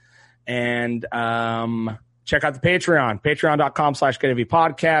shit. And check out the patreon.com/Get Heavy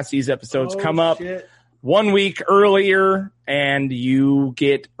Podcast. These episodes come up 1 week earlier, and you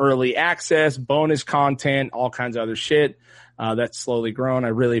get early access, bonus content, all kinds of other shit. That's slowly grown. I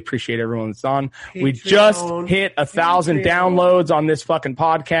really appreciate everyone that's on. Patreon. We just hit 1,000 downloads on this fucking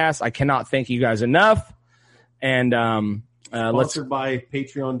podcast. I cannot thank you guys enough. And sponsored by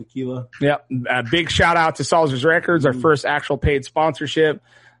Patreon Tequila. Yep. Big shout out to Salzer's Records, our first actual paid sponsorship.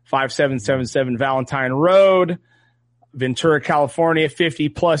 5777 Valentine Road, Ventura, California. 50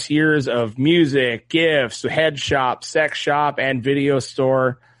 plus years of music, gifts, head shop, sex shop, and video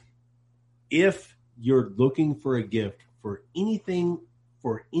store. If you're looking for a gift for anything,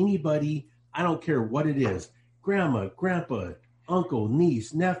 for anybody, I don't care what it is, grandma, grandpa, uncle,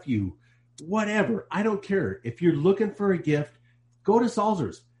 niece, nephew, whatever, I don't care. If you're looking for a gift, go to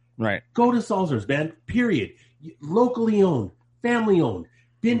Salzer's. Right. Go to Salzer's, man. Period. Locally owned, family owned.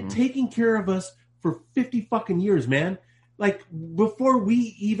 Been taking care of us for 50 fucking years, man. Like, before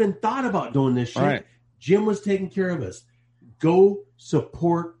we even thought about doing this shit, right. Jim was taking care of us. Go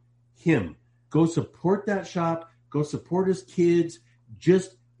support him. Go support that shop. Go support his kids.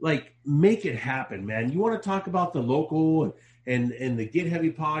 Just, like, make it happen, man. You want to talk about the local and the Get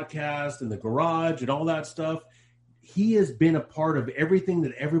Heavy Podcast and the garage and all that stuff. He has been a part of everything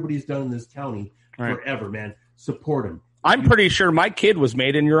that everybody's done in this county forever, man. Support him. I'm pretty sure my kid was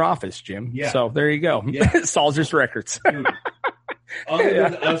made in your office, Jim. Yeah. So there you go. Yeah. Salzer's Records. Dude, other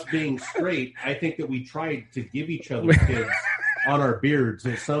than us being straight, I think that we tried to give each other kids on our beards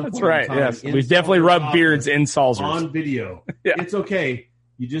at some point. That's right. Yes. We definitely rubbed beards in Salzer's. On video. Yeah. It's okay.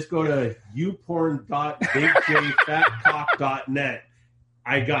 You just go to youporn.bigjfatcock.net.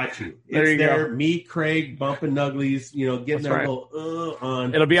 I got you. It's there. Me, Craig, bumping Nuglies, getting their little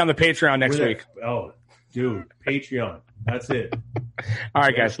on. It'll be on the Patreon next week. Oh, dude, Patreon. That's it. All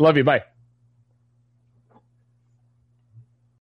right, guys. Love you. Bye.